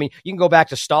 Right. I mean, you can go back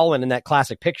to Stalin in that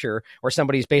classic picture where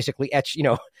somebody's basically etched,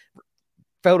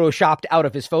 photoshopped out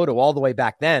of his photo all the way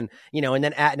back then, and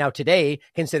then now today,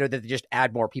 consider that they just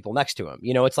add more people next to him.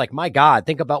 It's like, my God,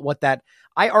 think about what that.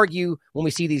 I argue when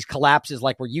we see these collapses,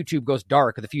 like where YouTube goes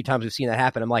dark, the few times we've seen that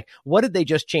happen, I'm like, what did they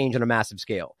just change on a massive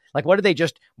scale? Like, what did they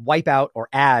just wipe out or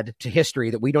add to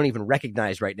history that we don't even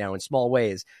recognize right now in small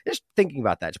ways? Just thinking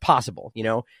about that, it's possible.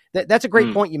 That's a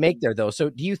great point you make there, though. So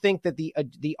do you think that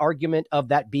the argument of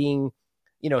that being,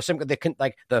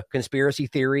 like the conspiracy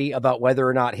theory about whether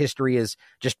or not history is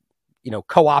just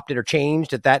co-opted or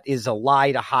changed, that is a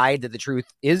lie to hide that the truth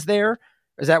is there.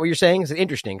 Is that what you're saying? Is it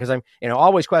interesting? Because I'm,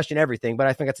 always question everything, but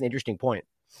I think that's an interesting point.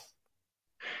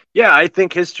 Yeah, I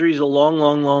think history is a long,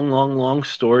 long, long, long, long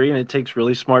story, and it takes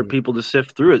really smart Mm. people to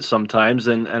sift through it sometimes.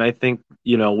 And I think,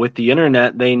 with the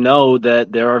internet, they know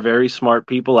that there are very smart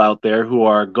people out there who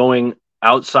are going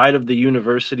outside of the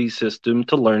university system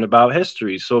to learn about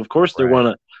history. So of course they Right. want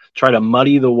to try to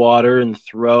muddy the water and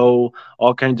throw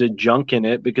all kinds of junk in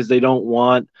it because they don't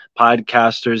want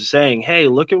podcasters saying, "Hey,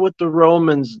 look at what the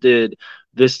Romans did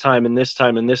this time and this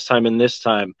time and this time and this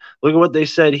time. Look at what they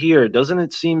said here. Doesn't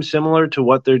it seem similar to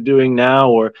what they're doing now?"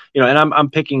 Or, and I'm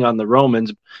picking on the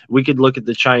Romans. We could look at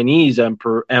the Chinese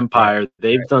Right. empire.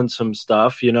 They've Right. done some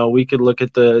stuff. We could look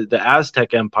at the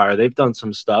Aztec empire. They've done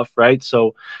some stuff, right?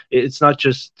 So it's not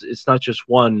just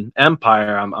one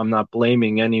empire. I'm not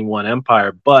blaming any one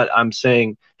empire, but I'm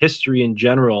saying history in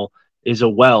general is a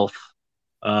wealth.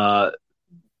 Uh,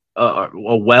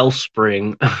 a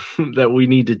wellspring that we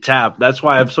need to tap. That's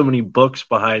why I have so many books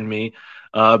behind me,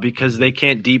 because they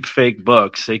can't deep fake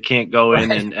books. They can't go in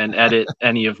Right. and edit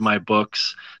any of my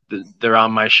books. They're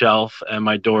on my shelf and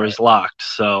my door Right. is locked.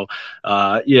 So,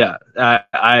 yeah,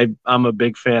 I'm a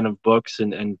big fan of books,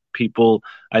 and people,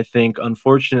 I think,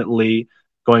 unfortunately,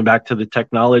 going back to the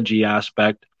technology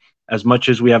aspect, as much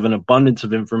as we have an abundance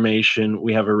of information,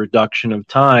 we have a reduction of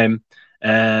time.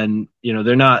 And,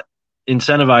 they're not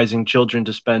incentivizing children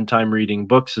to spend time reading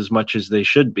books as much as they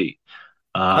should be.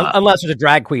 Unless there's a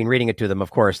drag queen reading it to them,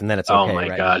 of course, and then it's Oh okay, my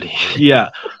right? God. Yeah.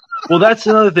 Well, that's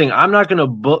another thing. I'm not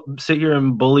going to sit here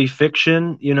and bully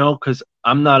fiction, because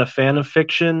I'm not a fan of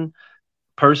fiction.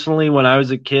 Personally, when I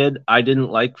was a kid, I didn't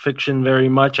like fiction very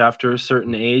much after a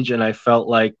certain age, and I felt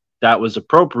like that was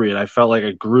appropriate. I felt like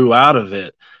I grew out of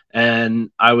it.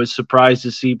 And I was surprised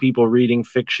to see people reading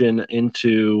fiction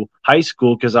into high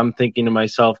school because I'm thinking to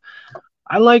myself,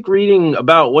 I like reading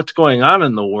about what's going on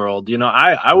in the world.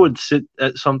 I would sit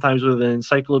sometimes with an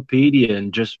encyclopedia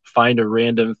and just find a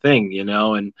random thing,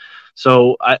 and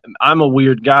so I'm a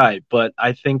weird guy, but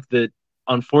I think that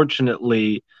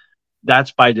unfortunately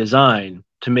that's by design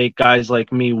to make guys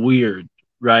like me weird,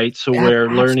 right? So where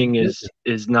learning is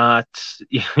Absolutely. is not,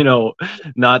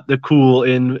 not the cool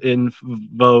in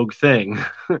vogue thing.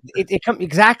 It comes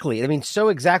exactly. I mean, so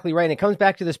exactly right. And it comes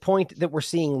back to this point that we're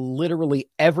seeing literally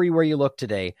everywhere you look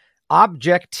today.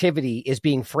 Objectivity is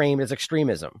being framed as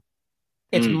extremism.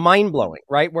 It's Mm. mind blowing,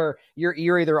 right? Where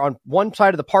you're either on one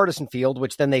side of the partisan field,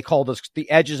 which then they call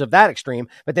the edges of that extreme.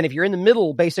 But then if you're in the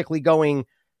middle, basically going,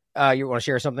 you want to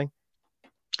share something?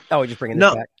 Oh, we're just bringing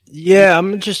this No, back. yeah,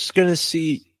 I'm just gonna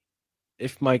see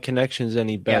if my connection's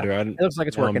any Yeah, better. it looks like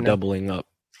it's Now I'm working now. doubling up.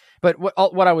 But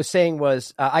what I was saying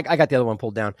was, I got the other one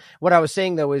pulled down. What I was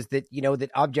saying though is that that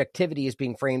objectivity is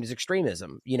being framed as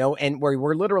extremism, and where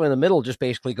we're literally in the middle, just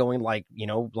basically going like,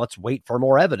 let's wait for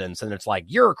more evidence, and it's like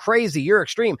you're crazy, you're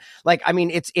extreme. Like, I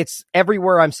mean, it's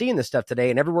everywhere I'm seeing this stuff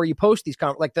today, and everywhere you post these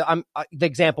like the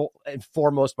example and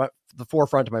foremost, the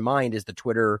forefront of my mind is the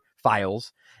Twitter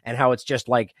files and how it's just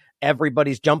like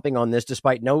everybody's jumping on this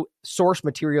despite no source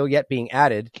material yet being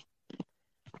added.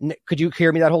 Could you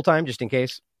hear me that whole time, just in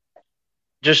case?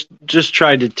 Just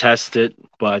tried to test it,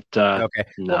 but Okay.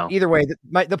 Well, no. either way,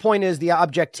 the point is the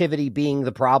objectivity being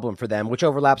the problem for them, which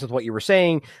overlaps with what you were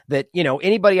saying. That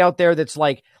anybody out there that's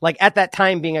like at that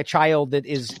time being a child that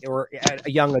is or a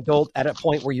young adult at a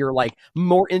point where you're like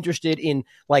more interested in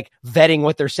like vetting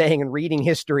what they're saying and reading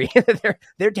history,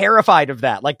 they're terrified of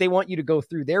that. Like they want you to go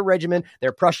through their regimen,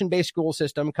 their Prussian-based school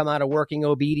system, come out a working,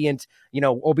 obedient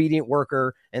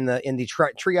worker in the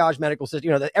triage medical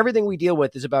system. Everything we deal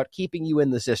with is about keeping you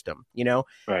in the system.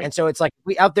 Right. And so it's like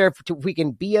we out there, we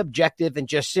can be objective and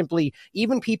just simply,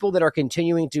 even people that are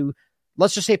continuing to,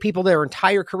 let's just say people their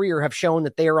entire career have shown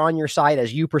that they are on your side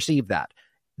as you perceive that.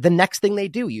 The next thing they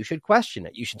do, you should question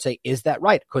it. You should say, is that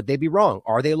right? Could they be wrong?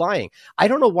 Are they lying? I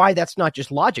don't know why that's not just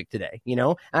logic today,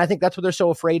 and I think that's what they're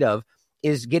so afraid of,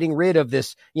 is getting rid of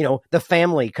this, the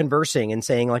family conversing and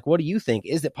saying like, what do you think?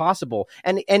 Is it possible?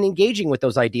 And engaging with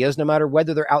those ideas, no matter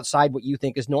whether they're outside what you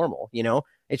think is normal,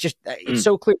 it's just, it's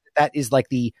so clear that is like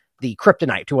the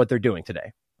kryptonite to what they're doing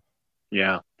today.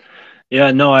 Yeah.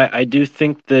 Yeah, no, I do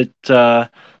think that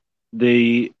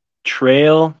the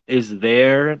trail is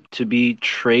there to be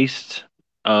traced.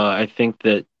 I think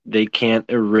that they can't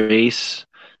erase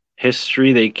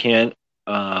history. They can't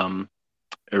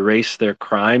erase their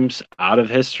crimes out of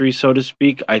history, so to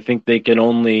speak. I think they can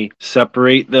only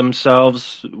separate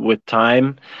themselves with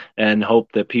time and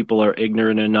hope that people are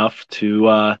ignorant enough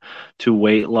to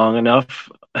wait long enough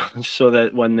so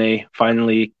that when they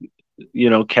finally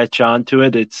catch on to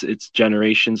it, it's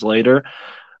generations later.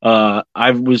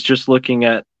 I was just looking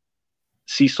at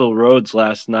Cecil Rhodes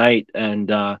last night,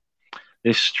 and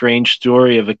this strange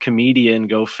story of a comedian,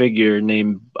 go figure,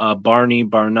 named Barney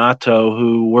Barnato,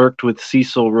 who worked with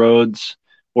Cecil Rhodes,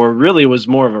 or really was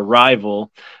more of a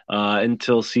rival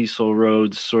until Cecil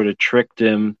Rhodes sort of tricked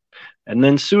him and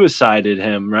then suicided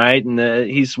him, right? And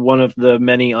he's one of the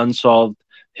many unsolved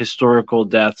historical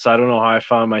deaths. I don't know how I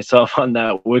found myself on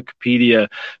that Wikipedia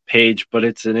page, but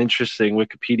it's an interesting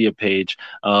Wikipedia page.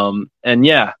 And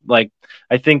yeah, like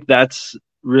I think that's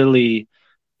really,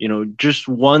 just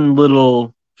one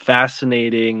little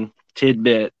fascinating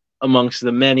tidbit amongst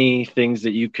the many things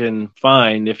that you can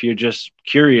find if you're just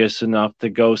curious enough to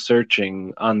go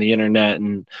searching on the internet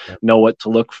and Yep. know what to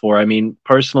look for. I mean,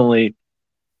 personally,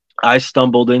 I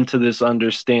stumbled into this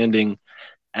understanding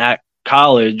at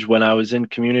college when I was in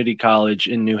community college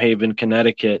in New Haven,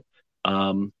 Connecticut.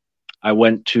 Um, I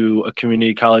went to a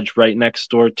community college right next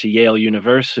door to Yale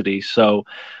University. So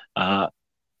uh,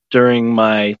 during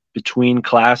my between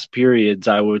class periods,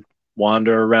 I would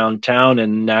wander around town,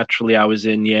 and naturally, I was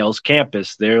in Yale's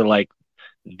campus. They're like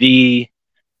the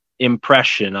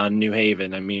impression on New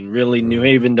Haven. I mean, really, New Mm-hmm.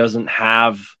 Haven doesn't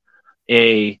have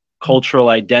a cultural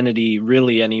identity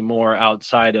really anymore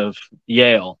outside of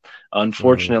Yale. Mm-hmm.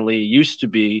 Unfortunately, it used to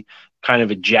be kind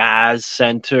of a jazz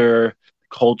center,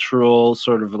 cultural,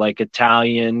 sort of like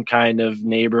Italian kind of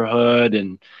neighborhood.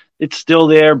 And it's still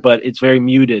there, but it's very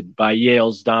muted by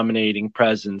Yale's dominating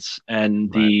presence and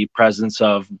Right. the presence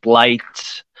of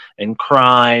blight and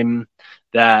crime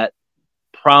that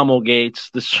promulgates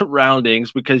the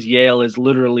surroundings, because Yale is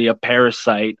literally a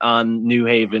parasite on New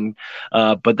Haven.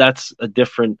 But that's a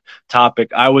different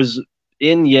topic. I was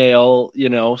in Yale,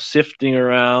 sifting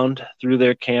around through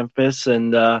their campus,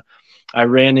 and I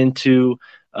ran into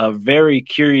a very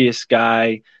curious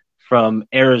guy from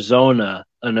Arizona,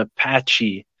 an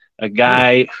Apache, a Hmm.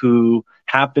 guy who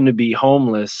happened to be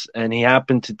homeless, and he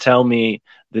happened to tell me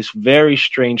this very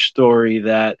strange story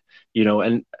that,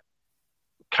 and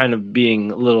kind of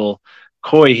being a little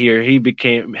coy here,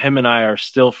 him and I are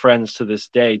still friends to this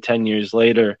day, 10 years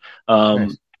later.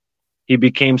 Nice. He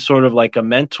became sort of like a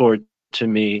mentor to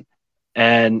me,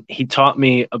 and he taught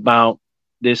me about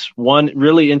this one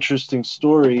really interesting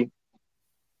story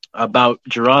about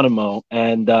Geronimo.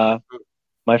 And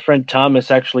my friend Thomas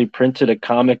actually printed a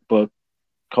comic book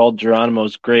called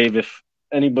Geronimo's Grave. If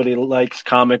anybody likes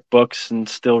comic books and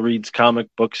still reads comic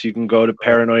books, you can go to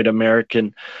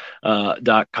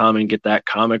paranoidamerican.com and get that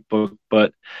comic book.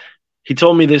 But he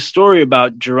told me this story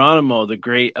about Geronimo, the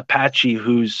great Apache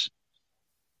whose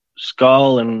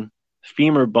skull and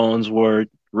femur bones were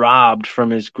robbed from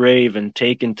his grave and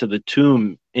taken to the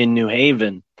tomb in New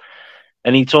Haven.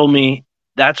 And he told me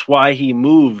that's why he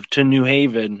moved to New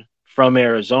Haven from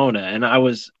Arizona. And I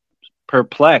was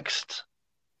perplexed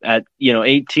at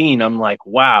 18. I'm like,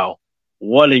 wow,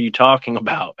 what are you talking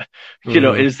about?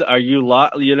 Mm-hmm. Are you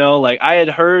like, I had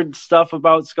heard stuff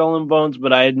about Skull and Bones,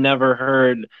 but I had never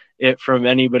heard it from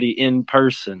anybody in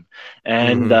person.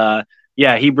 And Mm-hmm.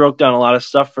 yeah, he broke down a lot of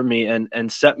stuff for me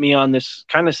and set me on this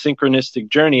kind of synchronistic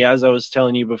journey. As I was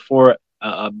telling you before,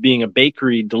 being a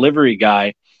bakery delivery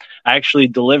guy, I actually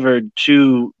delivered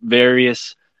to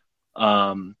various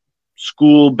um,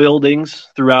 school buildings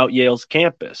throughout Yale's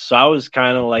campus. So I was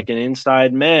kind of like an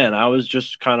inside man. I was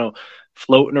just kind of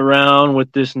floating around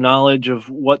with this knowledge of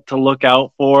what to look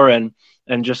out for, and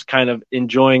just kind of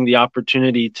enjoying the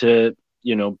opportunity to,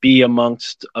 be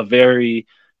amongst a very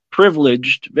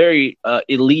privileged, very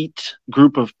elite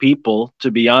group of people.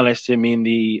 To be honest, I mean,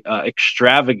 the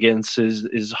extravagance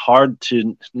is hard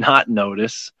to not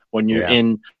notice when you're Yeah.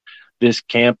 in this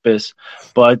campus.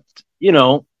 But,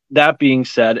 that being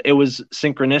said, it was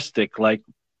synchronistic. Like,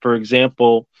 for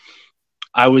example,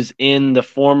 I was in the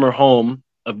former home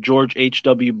of George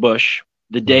H.W. Bush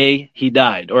the day he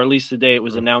died, or at least the day it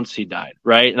was announced he died,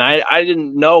 right? And I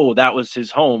didn't know that was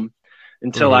his home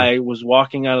until Mm-hmm. I was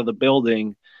walking out of the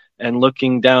building and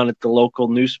looking down at the local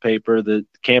newspaper, the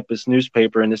campus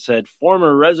newspaper, and it said,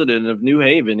 former resident of New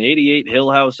Haven, 88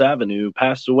 Hill House Avenue,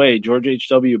 passed away, George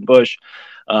H.W. Bush.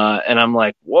 And I'm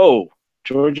like, whoa,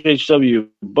 George H.W.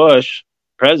 Bush,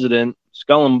 president,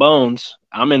 Skull and Bones.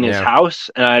 I'm in his Yeah. house,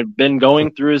 and I've been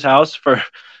going through his house for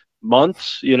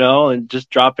months, and just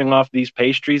dropping off these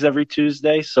pastries every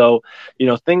Tuesday. So,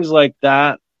 things like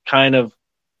that kind of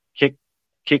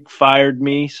kick fired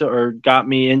me, or got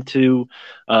me into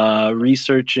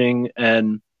researching.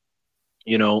 And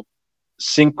you know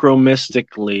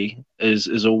synchromystically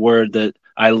is a word that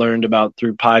I learned about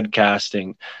through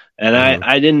podcasting. And Mm-hmm.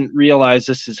 I didn't realize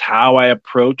this is how I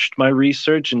approached my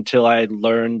research until I had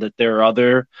learned that there are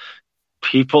other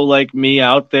people like me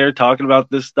out there talking about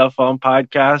this stuff on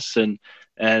podcasts,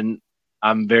 and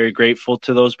I'm very grateful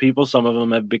to those people. Some of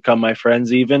them have become my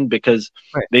friends even because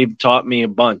Right. they've taught me a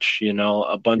bunch,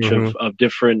 a bunch Mm-hmm. of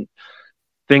different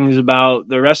things about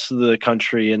the rest of the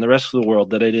country and the rest of the world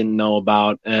that I didn't know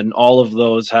about. And all of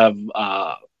those have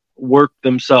worked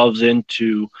themselves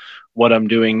into what I'm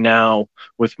doing now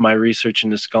with my research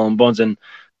into skull and bones. And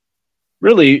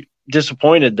really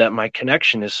disappointed that my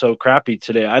connection is so crappy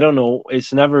today. I don't know.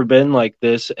 It's never been like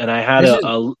this. And I had This is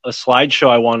a slideshow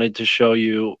I wanted to show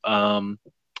you.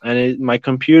 My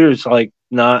computer's like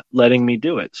not letting me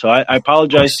do it. So I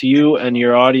apologize to you and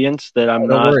your audience that I'm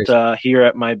no not worries. here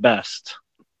at my best.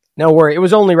 No worry. It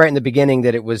was only right in the beginning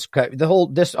that it was the whole.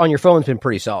 This on your phone's been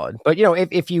pretty solid, but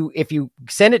if you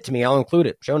send it to me, I'll include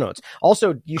it show notes.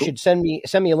 Also, you Cool. should send me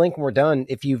a link when we're done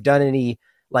if you've done any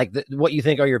like what you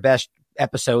think are your best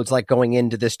episodes, like going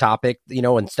into this topic,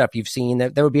 and stuff you've seen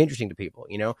that would be interesting to people.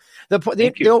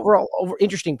 The overall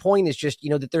interesting point is just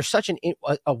that there's such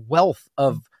a wealth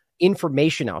of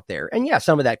information out there, and yeah,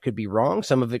 some of that could be wrong,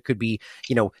 some of it could be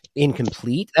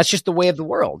incomplete. That's just the way of the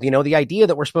world. The idea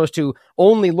that we're supposed to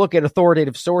only look at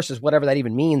authoritative sources, whatever that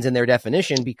even means in their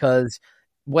definition, because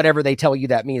whatever they tell you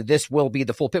that means this will be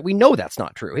the full pit. We know that's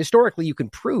not true. Historically, you can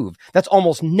prove that's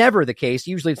almost never the case.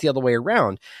 Usually it's the other way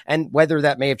around. And whether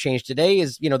that may have changed today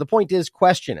is, the point is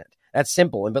question it. That's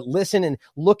simple. But listen and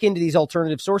look into these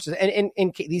alternative sources. And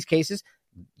in these cases,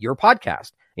 your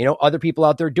podcast, other people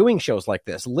out there doing shows like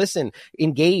this, listen,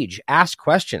 engage, ask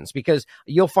questions, because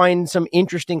you'll find some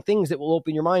interesting things that will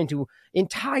open your mind to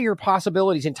entire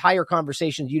possibilities, entire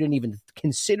conversations you didn't even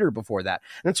consider before that.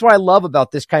 And that's what I love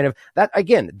about this kind of that.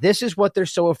 Again, this is what they're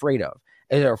so afraid of.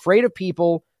 They're afraid of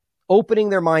people opening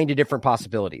their mind to different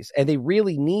possibilities. And they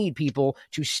really need people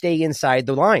to stay inside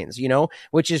the lines,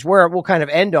 which is where we'll kind of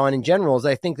end on in general, is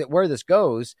I think that where this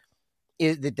goes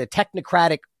is the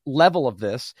technocratic level of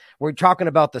this. We're talking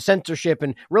about the censorship,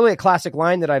 and really a classic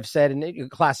line that I've said, and a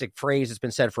classic phrase that's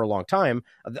been said for a long time.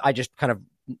 I just kind of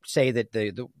say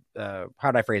that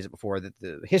how did I phrase it before? That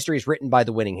the history is written by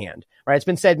the winning hand, right? It's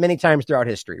been said many times throughout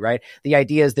history, right? The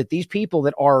idea is that these people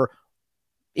that are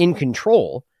in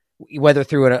control, whether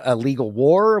through a legal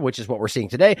war, which is what we're seeing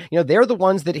today, they're the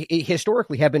ones that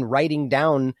historically have been writing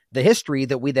down the history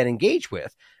that we then engage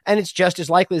with. And it's just as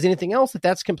likely as anything else that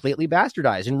that's completely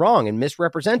bastardized and wrong and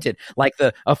misrepresented, like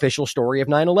the official story of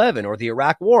 9/11 or the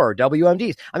Iraq War,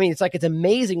 WMDs. I mean, it's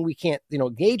amazing we can't,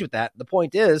 engage with that. The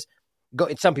point is,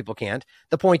 some people can't.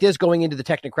 The point is, going into the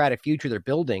technocratic future they're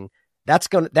building,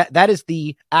 that is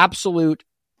the absolute,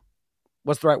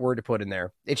 what's the right word to put in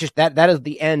there? It's just that is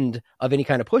the end of any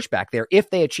kind of pushback there if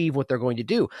they achieve what they're going to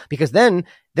do, because then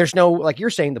there's no, like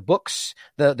you're saying, the books,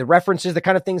 the references, the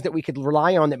kind of things that we could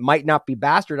rely on that might not be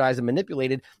bastardized and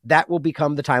manipulated, that will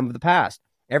become the time of the past.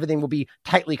 Everything will be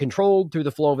tightly controlled through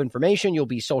the flow of information. You'll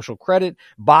be social credit,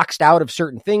 boxed out of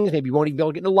certain things. Maybe you won't even be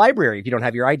able to get in the library if you don't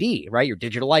have your ID, right? Your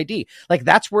digital ID. Like,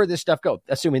 that's where this stuff goes,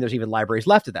 assuming there's even libraries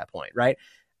left at that point, right?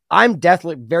 I'm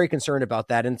definitely very concerned about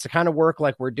that. And it's the kind of work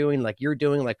like we're doing, like you're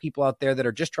doing, like people out there that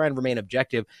are just trying to remain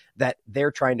objective, that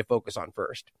they're trying to focus on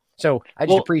first. So I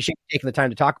just appreciate you taking the time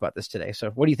to talk about this today. So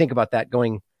what do you think about that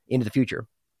going into the future?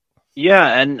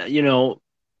 Yeah. And,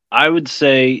 I would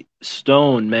say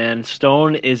Stone, man.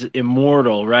 Stone is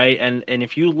immortal, right? And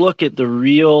if you look at the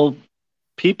real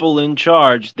people in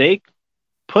charge, they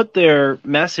put their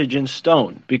message in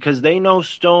stone because they know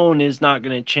stone is not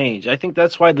going to change. I think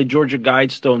that's why the Georgia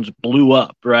Guidestones blew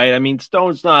up, right? I mean,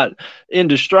 stone's not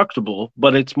indestructible,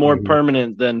 but it's more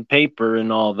permanent than paper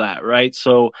and all that, right?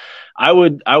 So I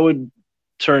would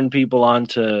turn people on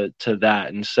to that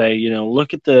and say,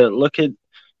 look at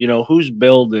who's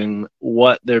building,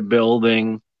 what they're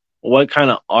building, what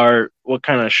kind of art, what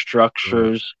kind of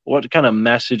structures, what kind of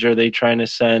message are they trying to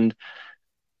send.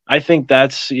 I think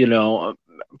that's,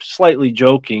 slightly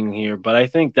joking here, but I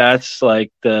think that's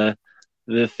like the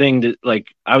thing that, like,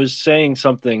 I was saying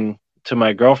something to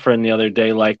my girlfriend the other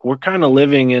day, like, we're kind of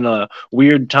living in a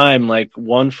weird time, like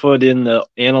one foot in the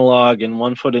analog and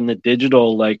one foot in the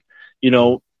digital. Like,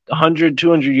 100,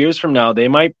 200 years from now, they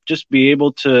might just be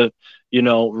able to,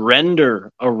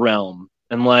 render a realm.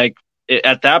 And like,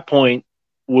 at that point,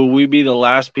 will we be the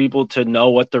last people to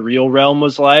know what the real realm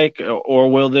was like, or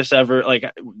will this ever, like,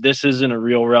 this isn't a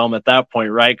real realm at that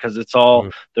point, right? Because it's all,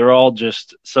 they're all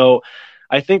just, so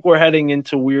I think we're heading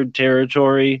into weird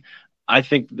territory. I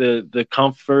think the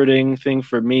comforting thing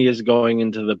for me is going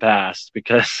into the past,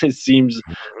 because it seems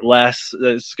less,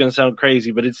 it's going to sound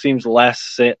crazy, but it seems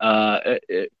less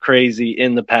crazy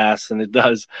in the past than it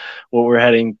does what we're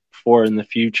heading for in the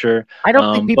future. I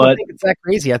don't think people think it's that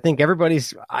crazy. I think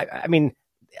everybody's, I mean,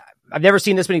 I've never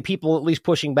seen this many people at least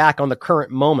pushing back on the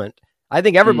current moment. I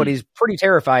think everybody's pretty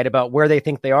terrified about where they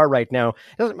think they are right now.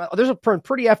 There's a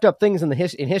pretty effed up things in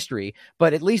in history,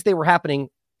 but at least they were happening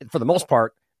for the most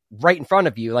part right in front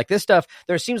of you. Like this stuff,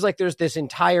 there seems like there's this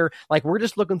entire, like we're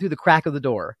just looking through the crack of the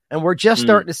door and we're just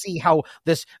starting to see how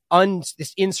this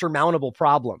insurmountable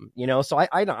problem, you know? So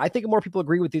I think more people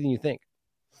agree with you than you think.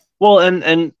 Well,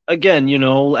 and again, you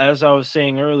know, as I was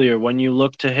saying earlier, when you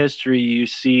look to history, you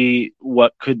see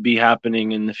what could be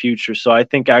happening in the future. So I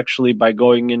think actually by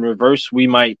going in reverse, we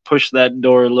might push that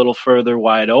door a little further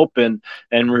wide open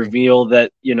and reveal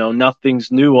that, you know,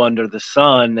 nothing's new under the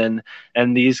sun,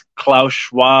 and these Klaus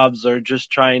Schwabs are just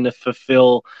trying to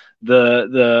fulfill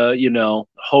the you know,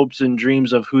 hopes and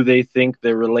dreams of who they think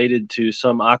they're related to,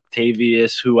 some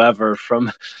Octavius whoever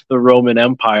from the Roman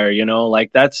Empire, you know,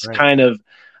 like that's kind of,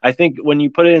 I think when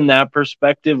you put it in that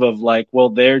perspective of like, well,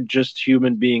 they're just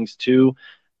human beings too,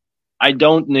 I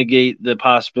don't negate the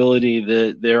possibility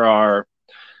that there are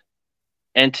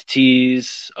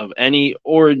entities of any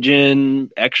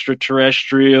origin,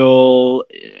 extraterrestrial,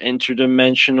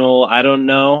 interdimensional, I don't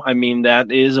know. I mean,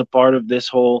 that is a part of this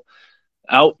whole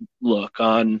outlook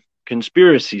on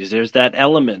conspiracies. There's that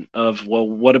element of, well,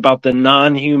 what about the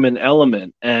non-human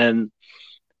element? And,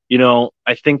 you know,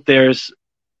 I think there's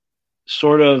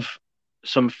sort of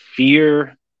some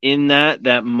fear in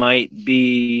that might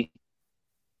be,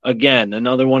 again,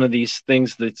 another one of these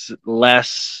things that's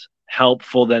less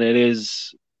helpful than it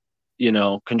is, you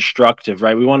know, constructive,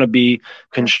 right? We want to be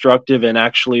constructive and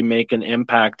actually make an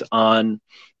impact on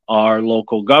our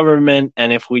local government.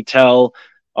 And if we tell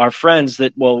our friends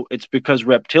that, well, it's because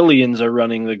reptilians are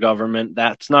running the government,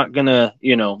 that's not gonna,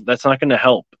 you know, that's not gonna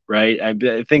help, right?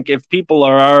 I think if people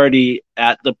are already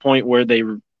at the point where they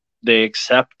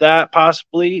accept that,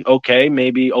 possibly, okay,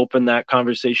 maybe open that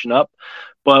conversation up,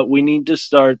 but we need to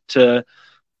start to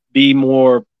be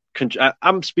more,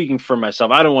 I'm speaking for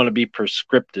myself, I don't want to be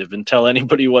prescriptive and tell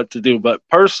anybody what to do, but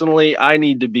personally I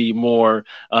need to be more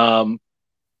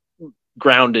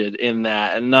grounded in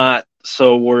that and not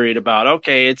so worried about,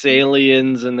 okay, it's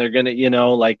aliens and they're gonna, you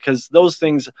know, like, because those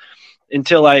things,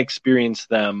 until I experience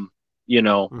them, you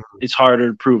know, it's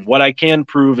harder to prove. What I can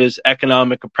prove is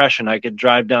economic oppression. I could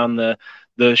drive down the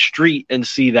street and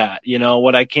see that. You know,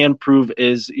 what I can prove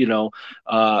is, you know,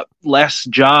 less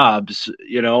jobs.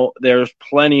 You know, there's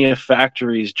plenty of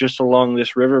factories just along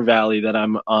this river valley that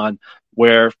I'm on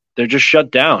where they're just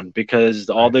shut down because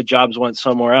all the jobs went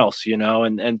somewhere else, you know,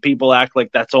 and people act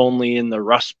like that's only in the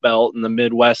Rust Belt in the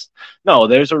Midwest. No,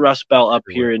 there's a Rust Belt up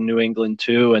here in New England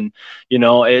too. And, you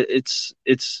know, it's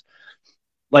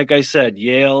like I said,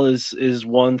 Yale is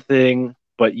one thing,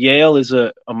 but Yale is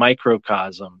a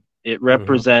microcosm. It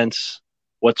represents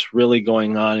what's really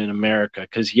going on in America,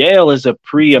 because Yale is a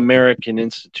pre-American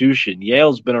institution.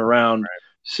 Yale's been around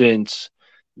since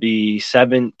the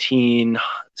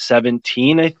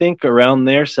 1717, I think, around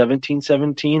there,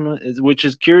 1717, which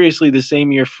is curiously the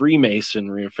same year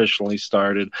Freemasonry officially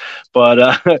started.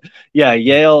 But yeah,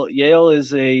 Yale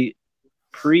is a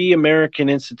pre-American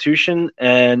institution,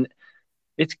 and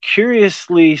it's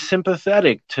curiously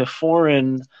sympathetic to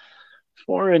foreign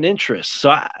interests.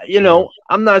 So, you know,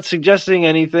 I'm not suggesting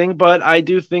anything, but I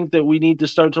do think that we need to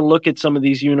start to look at some of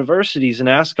these universities and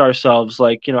ask ourselves,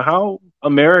 like, you know, how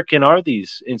American are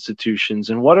these institutions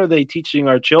and what are they teaching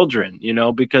our children? You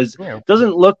know, because it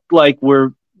doesn't look like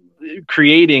we're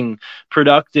creating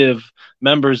productive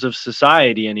members of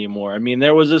society anymore. I mean,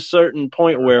 there was a certain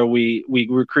point where we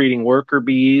were creating worker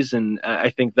bees, and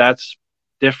I think that's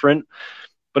different.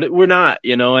 But we're not,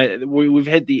 you know, we've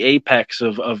hit the apex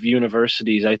of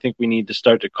universities. I think we need to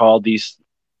start to call these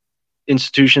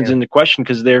institutions into question,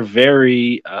 because they're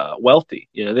very wealthy.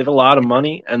 You know, they have a lot of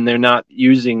money and they're not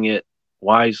using it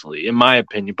wisely, in my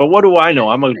opinion. But what do I know?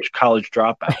 I'm a college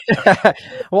dropout.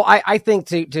 Well, I think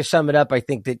to sum it up, I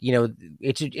think that, you know,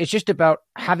 it's just about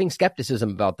having skepticism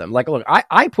about them. Like, look,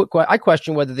 I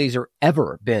question whether these are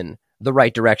ever been the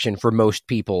right direction for most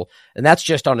people. And that's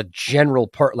just on a general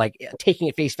part, like taking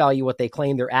at face value what they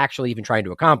claim they're actually even trying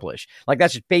to accomplish. Like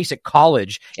that's just basic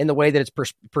college in the way that it's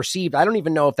perceived. I don't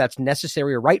even know if that's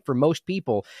necessary or right for most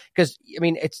people. Because, I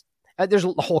mean, it's, there's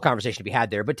a whole conversation to be had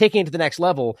there, but taking it to the next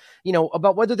level, you know,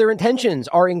 about whether their intentions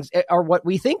are what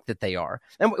we think that they are.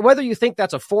 And whether you think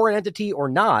that's a foreign entity or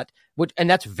not, and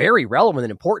that's very relevant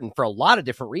and important for a lot of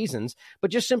different reasons,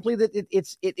 but just simply that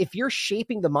if you're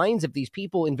shaping the minds of these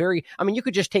people you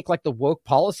could just take like the woke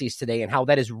policies today and how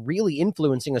that is really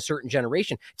influencing a certain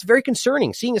generation. It's very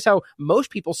concerning, seeing as how most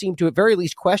people seem to at very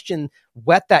least question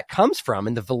what that comes from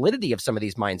and the validity of some of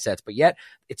these mindsets, but yet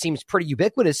it seems pretty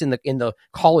ubiquitous in the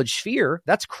college sphere.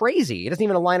 That's crazy. It doesn't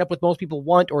even line up with most people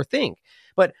want or think.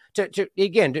 But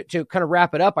to kind of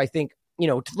wrap it up, I think,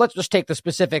 let's just take the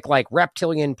specific like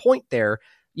reptilian point there.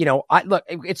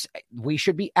 We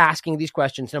should be asking these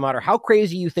questions no matter how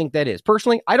crazy you think that is.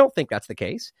 Personally, I don't think that's the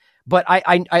case, but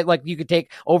I like, you could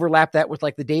overlap that with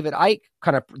like the David Icke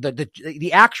kind of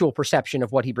the actual perception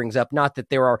of what he brings up. Not that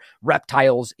there are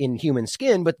reptiles in human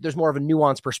skin, but there's more of a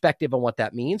nuanced perspective on what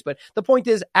that means. But the point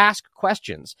is, ask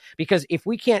questions, because if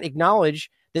we can't acknowledge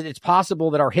that it's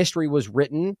possible that our history was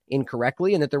written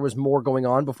incorrectly and that there was more going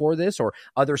on before this or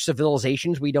other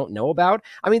civilizations we don't know about.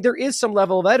 I mean, there is some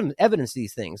level of evidence to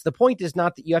these things. The point is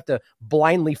not that you have to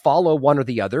blindly follow one or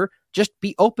the other. Just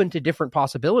be open to different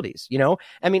possibilities.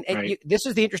 Right. This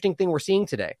is the interesting thing we're seeing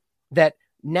today, that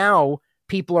now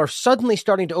people are suddenly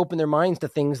starting to open their minds to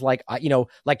things like,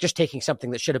 like just taking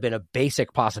something that should have been a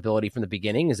basic possibility from the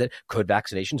beginning, is that could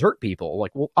vaccinations hurt people?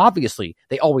 Like, well, obviously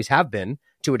they always have been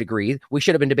to a degree. We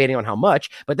should have been debating on how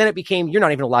much, but then it became, you're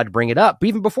not even allowed to bring it up,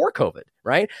 even before COVID,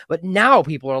 right? But now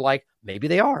people are like, maybe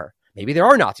they are. Maybe there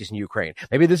are Nazis in Ukraine.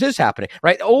 Maybe this is happening,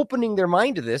 right? Opening their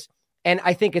mind to this. And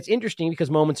I think it's interesting because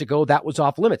moments ago, that was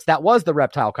off limits. That was the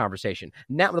reptile conversation.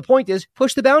 Now the point is,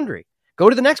 push the boundary. Go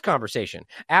to the next conversation.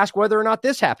 Ask whether or not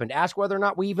this happened. Ask whether or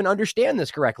not we even understand this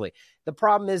correctly. The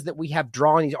problem is that we have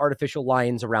drawn these artificial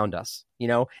lines around us,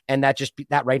 and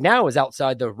that right now is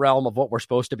outside the realm of what we're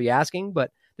supposed to be asking, but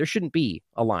there shouldn't be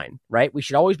a line, right? We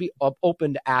should always be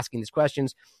open to asking these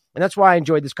questions. And that's why I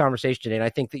enjoyed this conversation today. And I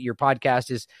think that your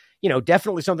podcast is,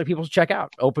 definitely something people should check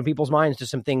out, open people's minds to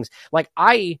some things. Like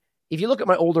if you look at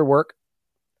my older work,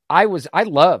 I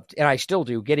loved, and I still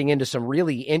do, getting into some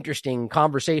really interesting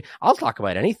conversation. I'll talk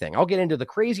about anything. I'll get into the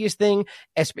craziest thing.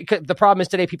 Because the problem is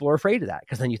today people are afraid of that,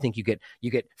 because then you think you get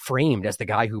framed as the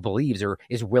guy who believes or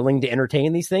is willing to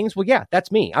entertain these things. Well, yeah,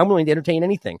 that's me. I'm willing to entertain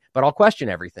anything, but I'll question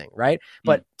everything, right?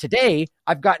 But today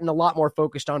I've gotten a lot more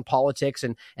focused on politics,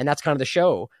 and that's kind of the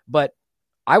show. But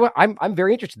I'm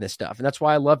very interested in this stuff, and that's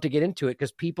why I love to get into it,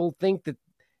 because people think that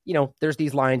there's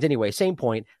these lines anyway. Same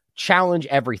point. Challenge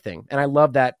everything. And I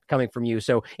love that coming from you.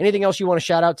 So anything else you want to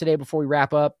shout out today before we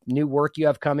wrap up? New work you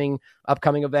have coming,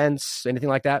 upcoming events, anything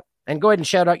like that? And go ahead and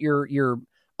shout out your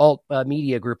alt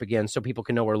media group again, so people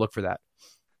can know where to look for that.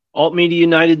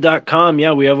 altmediaunited.com.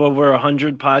 Yeah, we have over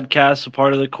 100 podcasts, a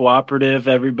part of the cooperative.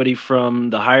 Everybody from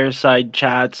the Higher Side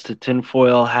Chats to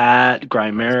Tinfoil Hat,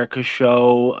 Grimerica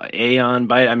Show, Aeon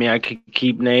Bite. I mean, I could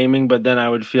keep naming, but then I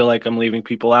would feel like I'm leaving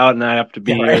people out, and I have to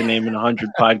be here naming 100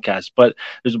 podcasts. But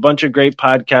there's a bunch of great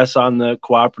podcasts on the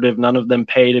cooperative. None of them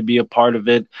pay to be a part of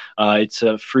it. It's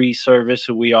a free service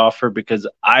that we offer, because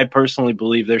I personally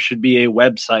believe there should be a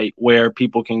website where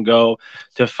people can go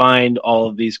to find all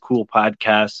of these cool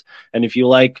podcasts. And if you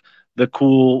like the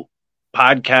cool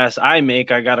podcasts I make,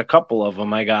 I got a couple of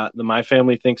them. I got the My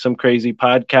Family Thinks I'm Crazy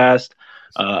podcast.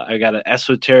 I got an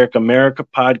Esoteric America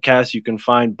podcast. You can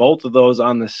find both of those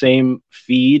on the same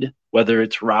feed, whether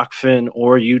it's Rockfin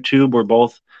or YouTube.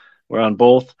 We're on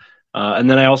both. And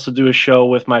then I also do a show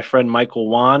with my friend Michael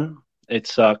Wan.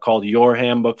 It's called Your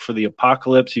Handbook for the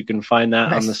Apocalypse. You can find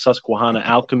that on the Susquehanna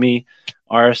Alchemy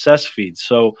RSS feed.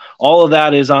 So all of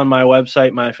that is on my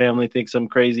website,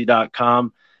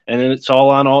 myfamilythinksimcrazy.com. And then it's all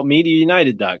on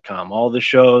altmediaunited.com. All the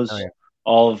shows,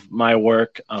 all of my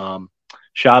work.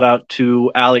 Shout out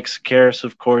to Alex Karras,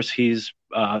 of course. He's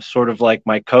sort of like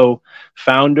my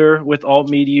co-founder with Alt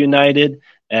Media United.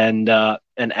 And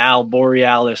Al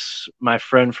Borealis, my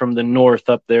friend from the north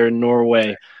up there in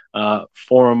Norway,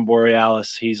 Forum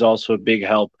Borealis. He's also a big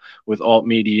help with Alt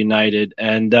Media United.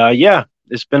 And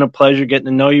it's been a pleasure getting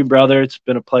to know you, brother. It's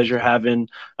been a pleasure having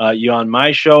you on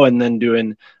my show and then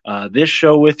doing this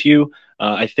show with you.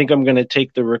 I think I'm going to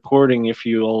take the recording, if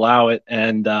you allow it,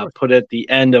 and put it at the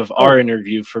end of our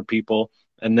interview for people,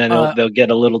 and then they'll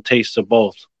get a little taste of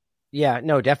both. Yeah,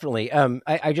 no, definitely.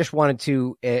 I just wanted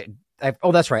to.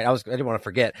 That's right. I didn't want to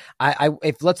forget.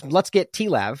 Let's get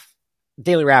TLAV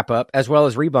Daily Wrap Up as well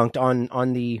as Rebunked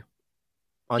on the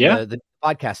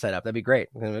podcast setup. That'd be great.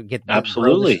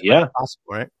 Absolutely. Yeah. Awesome,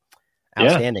 right?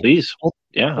 Outstanding. Yeah, please.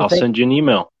 I'll send you an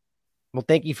email. Well,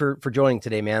 thank you for joining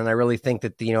today, man. And I really think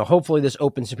that, hopefully this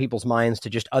opens to people's minds to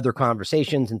just other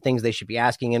conversations and things they should be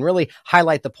asking, and really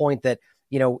highlight the point that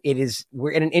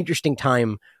we're in an interesting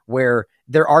time where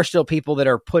there are still people that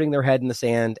are putting their head in the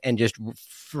sand and just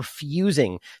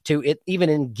refusing to even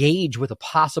engage with a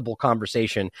possible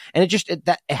conversation. And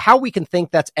how we can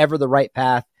think that's ever the right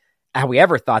path, how we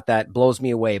ever thought that, blows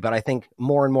me away. But I think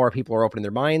more and more people are opening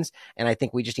their minds. And I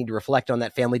think we just need to reflect on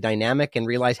that family dynamic and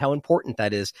realize how important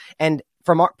that is. And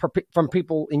from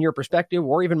people in your perspective,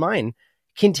 or even mine,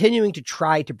 continuing to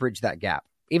try to bridge that gap,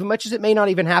 even much as it may not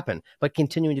even happen, but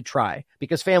continuing to try,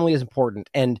 because family is important.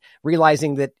 And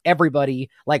realizing that everybody,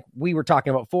 like we were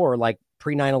talking about before, like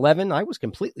pre 9/11, I was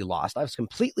completely lost. I was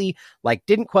completely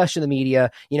didn't question the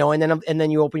media, and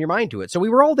then you open your mind to it. So we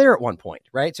were all there at one point,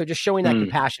 right? So just showing that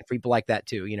compassion for people like that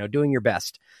too, doing your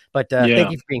best. But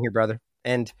thank you for being here, brother.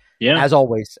 And as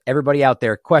always, everybody out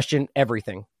there, question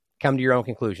everything. Come to your own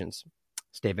conclusions.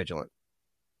 Stay vigilant.